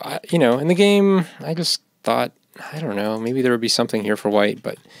 So, in the game, I just thought, I don't know, maybe there would be something here for white,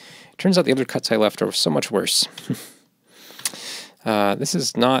 but it turns out the other cuts I left are so much worse. This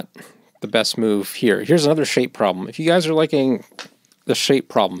is not the best move here. Here's another shape problem. If you guys are liking the shape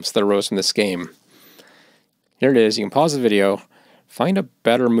problems that arose from this game, here it is. You can pause the video, find a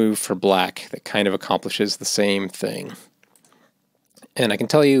better move for black that kind of accomplishes the same thing. And I can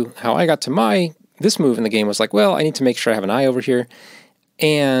tell you how I got to this move in the game was like, well, I need to make sure I have an eye over here,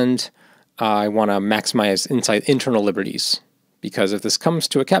 and I want to maximize internal liberties, because if this comes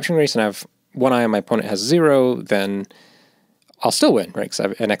to a capturing race and I have one eye and my opponent has 0, then I'll still win, right? Because I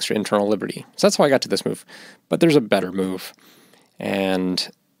have an extra internal liberty. So that's how I got to this move. But there's a better move, and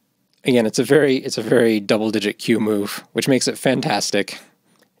again, it's a very double-digit Q move, which makes it fantastic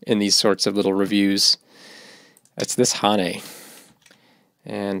in these sorts of little reviews. It's this Hane.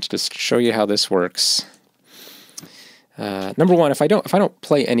 And just to show you how this works. Number one, if I don't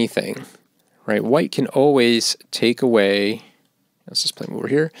play anything, right, white can always take away, let's just play them over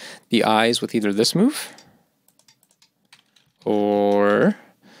here, the eyes with either this move or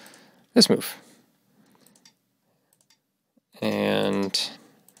this move. And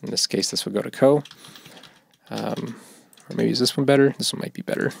in this case, this would go to Ko. Or maybe is this one better? This one might be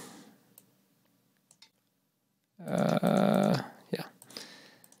better. Yeah.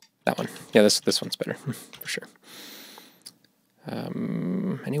 That one. Yeah, this one's better, for sure.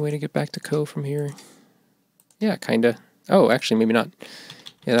 Any way to get back to Ko from here? Yeah, kinda. Oh, actually, maybe not.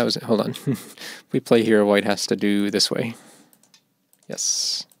 Yeah, that was it. Hold on. If we play here, white has to do this way.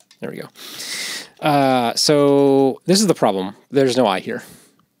 Yes. There we go. So this is the problem. There's no eye here.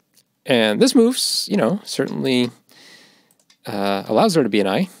 And this moves, certainly allows there to be an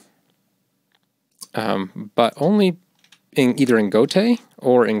eye. But only either in Gote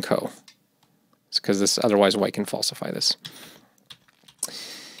or in Ko. It's because otherwise white can falsify this.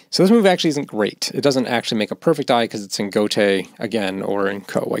 So this move actually isn't great. It doesn't actually make a perfect eye because it's in Gote again, or in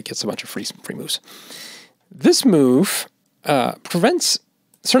Ko. White gets a bunch of free moves. This move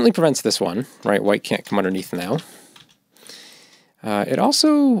certainly prevents this one, right? White can't come underneath now. It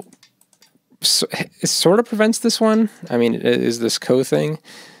also it sort of prevents this one. I mean, it is this Ko thing,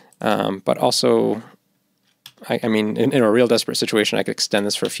 but also, I mean, in a real desperate situation, I could extend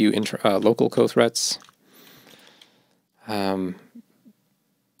this for a few local Ko threats.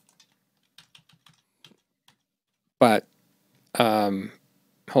 But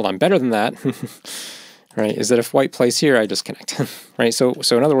hold on, better than that, right, is that if white plays here, I disconnect, right? So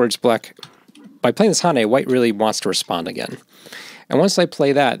in other words, black, by playing this Hane, white really wants to respond again. And once I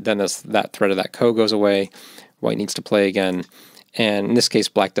play that, then that threat of that Ko goes away. White needs to play again. And in this case,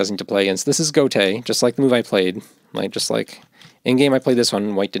 black doesn't need to play again. So this is Gote, just like the move I played. Just like in-game I played this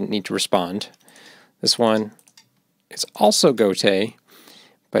one, white didn't need to respond. This one is also Gote,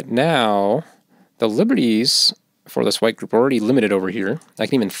 but now the liberties for this white group are already limited over here. I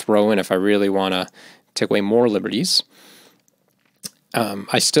can even throw in if I really want to take away more liberties.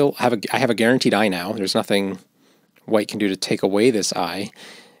 I still have a guaranteed eye now. There's nothing white can do to take away this eye.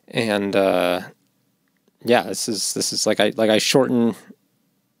 And yeah, this is like I shorten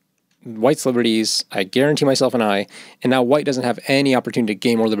white's liberties, I guarantee myself an eye, and now white doesn't have any opportunity to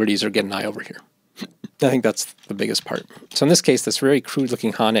gain more liberties or get an eye over here. I think that's the biggest part. So in this case, this very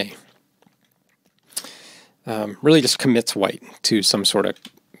crude-looking Hane really just commits white to some sort of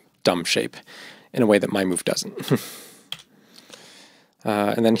dumb shape in a way that my move doesn't.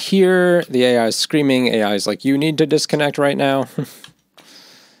 And then here, the AI is screaming. AI is like, you need to disconnect right now.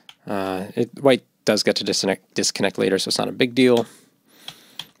 White does get to disconnect later, so it's not a big deal.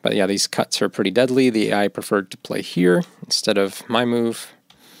 But yeah, these cuts are pretty deadly. The AI preferred to play here instead of my move.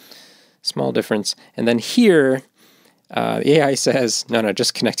 Small difference. And then here, the AI says, no,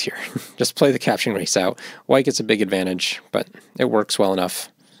 just connect here. Just play the capturing race out. White gets a big advantage, but it works well enough.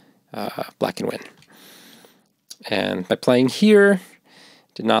 Black can win. And by playing here,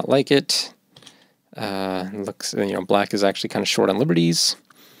 did not like it. Looks, black is actually kind of short on liberties.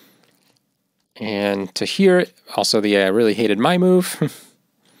 And to here, also the AI really hated my move.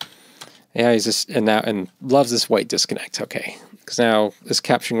 Yeah, he's just and loves this white disconnect. Okay, because now this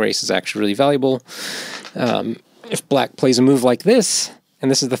capturing race is actually really valuable. If black plays a move like this,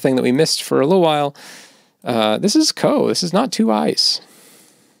 and this is the thing that we missed for a little while, this is Ko. This is not two eyes.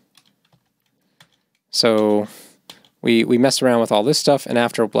 So we mess around with all this stuff, and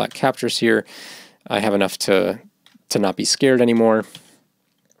after black captures here, I have enough to not be scared anymore.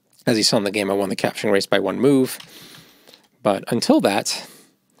 As you saw in the game, I won the capturing race by one move. But until that,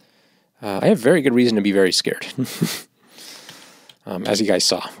 I have very good reason to be very scared. As you guys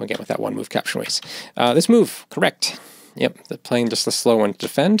saw, again, with that one move capturing race. This move, correct. Yep, playing just the slow one to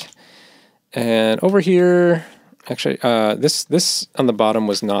defend. And over here, actually, this on the bottom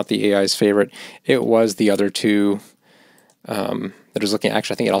was not the AI's favorite. It was the other two that was looking.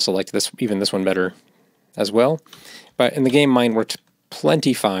 Actually, I think it also liked even this one better as well. But in the game, mine worked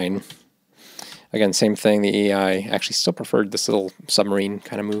plenty fine. Again, same thing. The AI actually still preferred this little submarine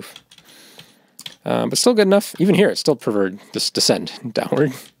kind of move. But still good enough. Even here, it still preferred just descend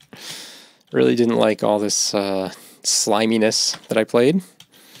downward. Really didn't like all this sliminess that I played.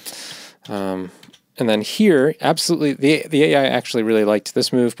 And then here, absolutely, the AI actually really liked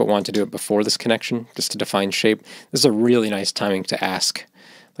this move, but wanted to do it before this connection, just to define shape. This is a really nice timing to ask,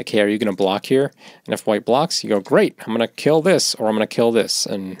 like, hey, are you going to block here? And if white blocks, you go, great, I'm going to kill this, or I'm going to kill this,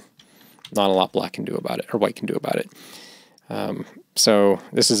 and not a lot black can do about it, or white can do about it. So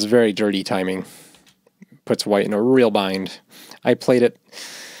this is very dirty timing. Puts white in a real bind. I played it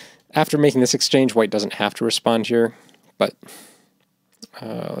after making this exchange. White doesn't have to respond here, but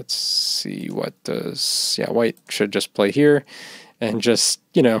let's see what does. Yeah, white should just play here and just,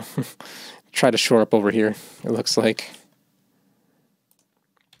 you know, try to shore up over here, it looks like.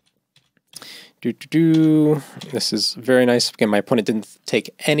 This is very nice. Again, my opponent didn't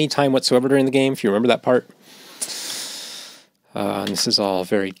take any time whatsoever during the game, if you remember that part. And this is all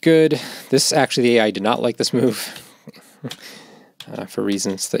very good. This, actually, the AI did not like this move for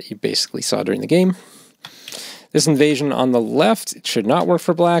reasons that you basically saw during the game. This invasion on the left, it should not work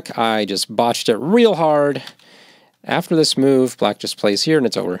for black. I just botched it real hard. After this move, black just plays here and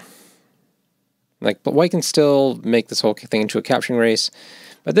it's over. Like, but white can still make this whole thing into a capturing race,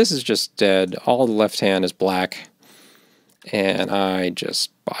 but this is just dead. All the left hand is black. And I just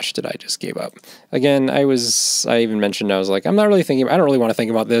botched it. I just gave up. Again, I even mentioned, I was like, I don't really want to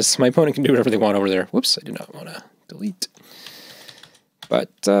think about this. My opponent can do whatever they want over there. Whoops, I did not want to delete. But,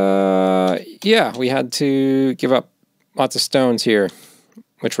 yeah, we had to give up lots of stones here,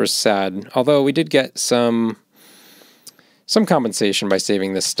 which was sad. Although we did get some compensation by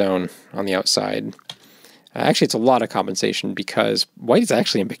saving this stone on the outside. Actually, it's a lot of compensation because white is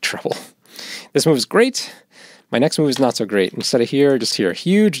actually in big trouble. This move is great. My next move is not so great. Instead of here, just here.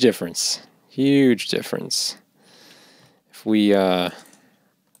 Huge difference. Huge difference. If we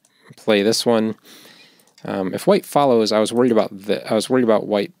play this one, if white follows, I was worried about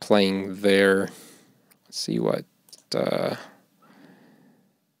white playing there. Let's see what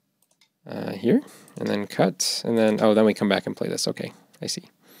here, and then cut, and then then we come back and play this. Okay, I see.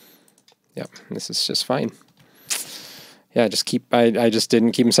 Yep, this is just fine. Yeah, I just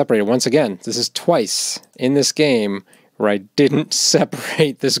didn't keep them separated. Once again, this is twice in this game where I didn't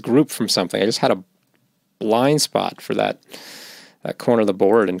separate this group from something. I just had a blind spot for that corner of the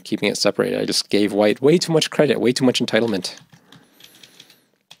board and keeping it separated. I just gave white way too much credit, way too much entitlement.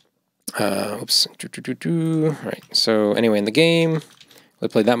 Oops. All right, so anyway, in the game, we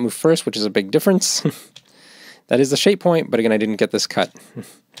played that move first, which is a big difference. That is the shape point, but again, I didn't get this cut.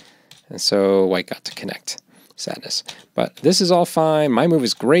 And so white got to connect. Sadness. But this is all fine. My move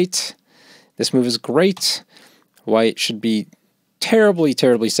is great. This move is great. White should be terribly,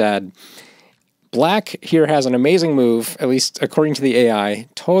 terribly sad. Black here has an amazing move, at least according to the AI.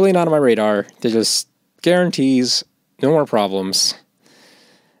 Totally not on my radar. They're just guarantees, no more problems.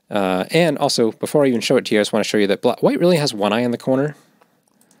 And also, before I even show it to you, I just want to show you that white really has one eye in the corner.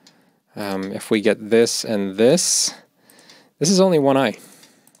 If we get this and this is only one eye.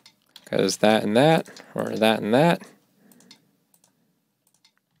 Because that and that, or that and that,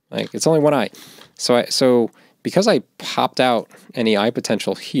 like, it's only one eye. So because I popped out any eye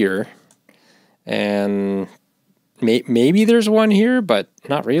potential here, and maybe there's one here, but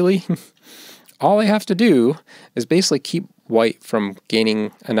not really. All I have to do is basically keep white from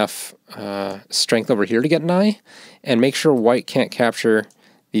gaining enough strength over here to get an eye, and make sure white can't capture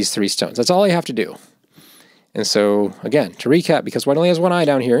these three stones. That's all I have to do. And so, again, to recap, because white only has one eye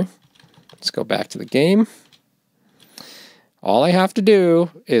down here, let's go back to the game. All I have to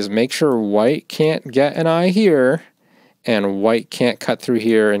do is make sure white can't get an eye here, and white can't cut through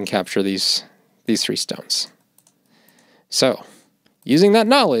here and capture these these 3 stones. So, using that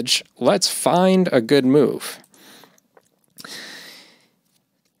knowledge, let's find a good move.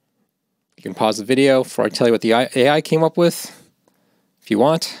 You can pause the video before I tell you what the AI came up with, if you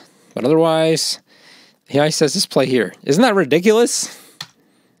want. But otherwise, the AI says just play here. Isn't that ridiculous?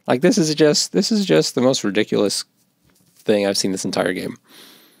 Like, this is just the most ridiculous thing I've seen this entire game.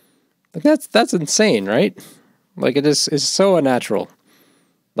 Like, that's insane, right? Like, it is so unnatural.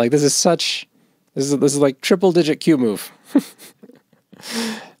 Like, this is like triple digit Q move.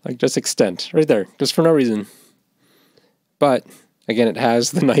 Like, just extent right there, just for no reason. But again, it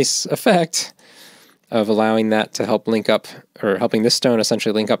has the nice effect of allowing that to help link up, or helping this stone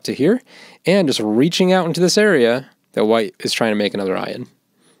essentially link up to here, and just reaching out into this area that white is trying to make another eye in.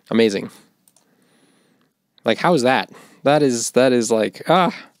 Amazing. Like, how is that? That is like,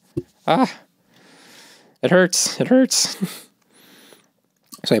 it hurts. It hurts.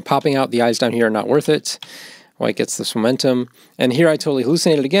 So popping out the eyes down here are not worth it. White gets this momentum. And here I totally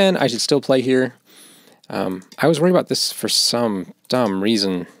hallucinated again. I should still play here. I was worried about this for some dumb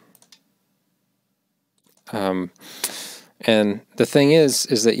reason. And the thing is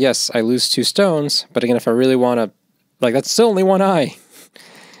that yes, I lose 2 stones, but again, if I really want to, like, that's still only 1 eye.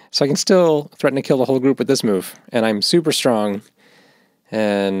 So I can still threaten to kill the whole group with this move. And I'm super strong.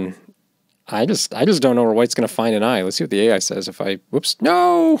 And I just don't know where white's going to find an eye. Let's see what the AI says if I, whoops,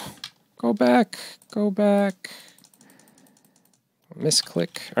 no! Go back, go back.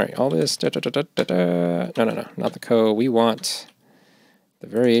 Misclick. All right, all this, No, not the co. We want the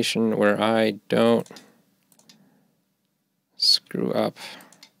variation where I don't screw up.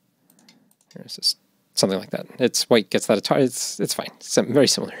 Here's this, something like that. It's white gets that, it's fine. It's very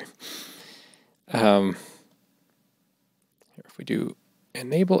similar. Here, if we do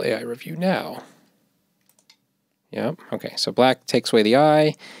enable AI review now. Yep, okay, so black takes away the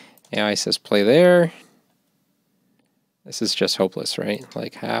eye. AI says play there. This is just hopeless, right?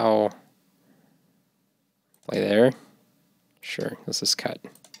 Like, how? Play there? Sure, this is cut.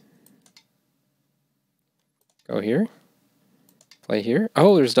 Go here. Play here.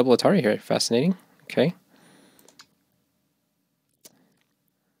 Oh, there's double Atari here. Fascinating. Okay.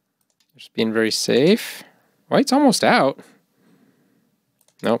 Just being very safe. White's almost out.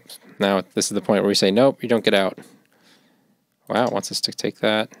 Nope. Now this is the point where we say, nope, you don't get out. Wow, it wants us to take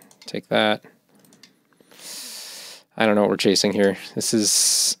that, take that. I don't know what we're chasing here. This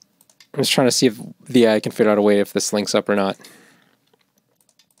is, I'm just trying to see if the AI can figure out a way if this links up or not.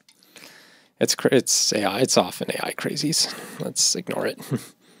 It's AI, it's often AI crazies. Let's ignore it.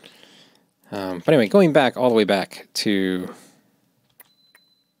 But anyway, going back, all the way back to,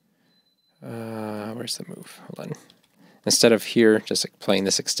 where's the move? Hold on. Instead of here, just like playing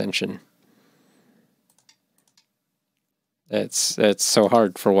this extension. It's so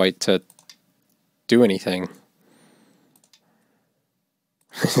hard for white to do anything.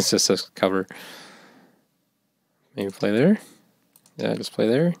 It's just a cover. Maybe play there. Yeah, just play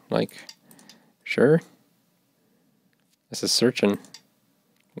there. Like, sure. This is searching.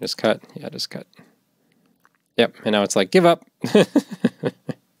 Just cut. Yeah, just cut. Yep, and now it's like, give up.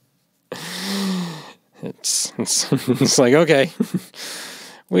 It's like, okay.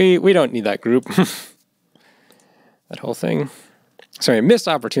 We don't need that group. That whole thing. Sorry, a missed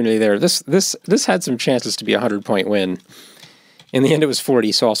opportunity there. This had some chances to be a 100-point win. In the end, it was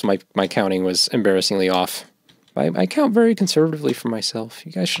 40, so also my counting was embarrassingly off. I count very conservatively for myself.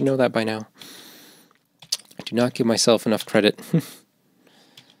 You guys should know that by now. I do not give myself enough credit.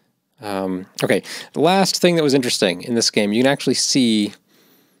 Okay, the last thing that was interesting in this game, you can actually see,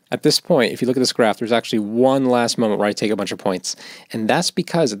 at this point, if you look at this graph, there's actually one last moment where I take a bunch of points. And that's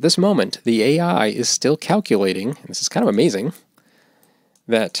because at this moment, the AI is still calculating, and this is kind of amazing,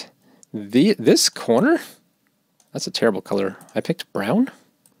 that this corner, that's a terrible color. I picked brown.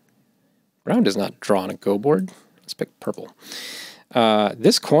 Brown does not draw on a Go board. Let's pick purple.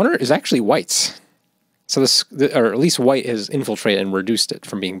 This corner is actually white's. So this, or at least white has infiltrated and reduced it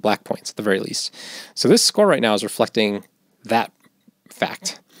from being black points at the very least. So this score right now is reflecting that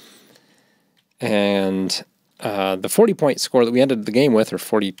fact. And the 40-point score that we ended the game with, or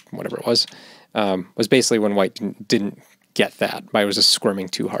 40, whatever it was basically when white didn't get that. It was just squirming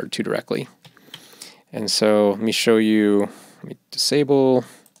too hard, too directly. And so let me show you, let me disable,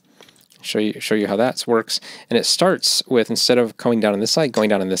 show you how that works. And it starts with, instead of coming down on this side, going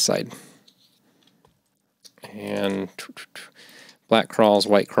down on this side. And black crawls,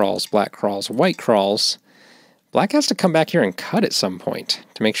 white crawls, black crawls, white crawls. Black has to come back here and cut at some point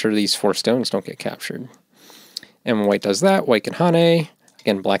to make sure these 4 stones don't get captured. And when white does that, white can Hane.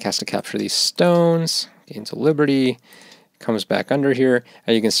 Again, black has to capture these stones, gains a liberty, comes back under here,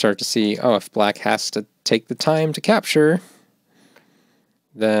 and you can start to see, oh, if black has to take the time to capture,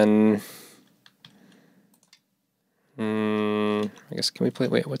 then I guess, can we play,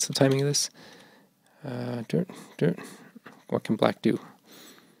 wait, what's the timing of this? What can black do?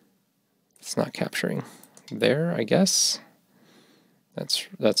 It's not capturing. There, I guess.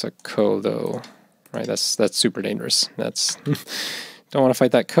 That's a ko though, right? That's super dangerous. That's don't want to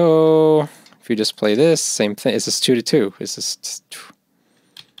fight that ko. If you just play this, same thing. Is this 2-2? Is this just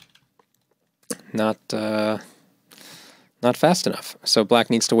not fast enough? So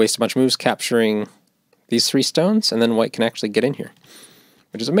black needs to waste a bunch of moves capturing these 3 stones, and then white can actually get in here,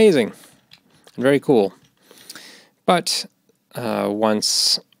 which is amazing and very cool. But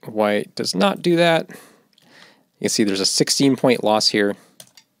once white does not do that, you can see there's a 16-point loss here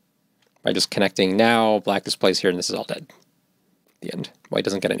by just connecting. Now black displays here, and this is all dead. The end. White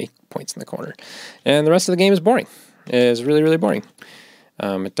doesn't get any points in the corner. And the rest of the game is boring. It is really, really boring.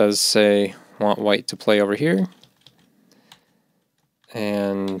 It does say, want white to play over here.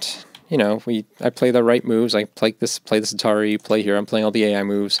 And, you know, I play the right moves. I play this Atari, play here. I'm playing all the AI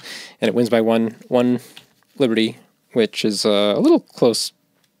moves. And it wins by one liberty, which is a little close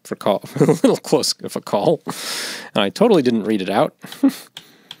for call. A little close of a call. And I totally didn't read it out.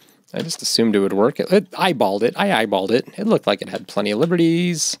 I just assumed it would work. I eyeballed it. It looked like it had plenty of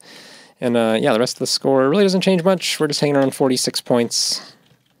liberties. And yeah, the rest of the score really doesn't change much. We're just hanging around 46 points.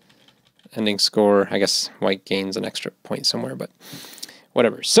 Ending score, I guess white gains an extra point somewhere, but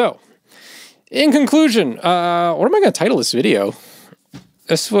whatever. So, in conclusion, what am I going to title this video?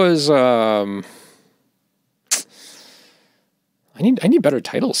 This was, I need better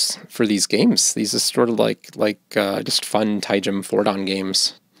titles for these games. These are sort of like just fun Taijim 4-dan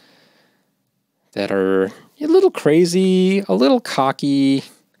games that are a little crazy, a little cocky.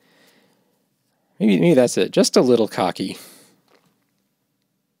 Maybe that's it. Just a little cocky.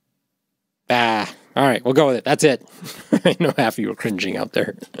 All right, we'll go with it. That's it. I know half of you are cringing out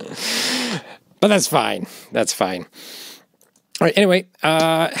there. But that's fine. That's fine. All right, anyway,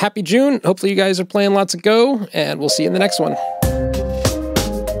 happy June. Hopefully you guys are playing lots of Go, and we'll see you in the next one.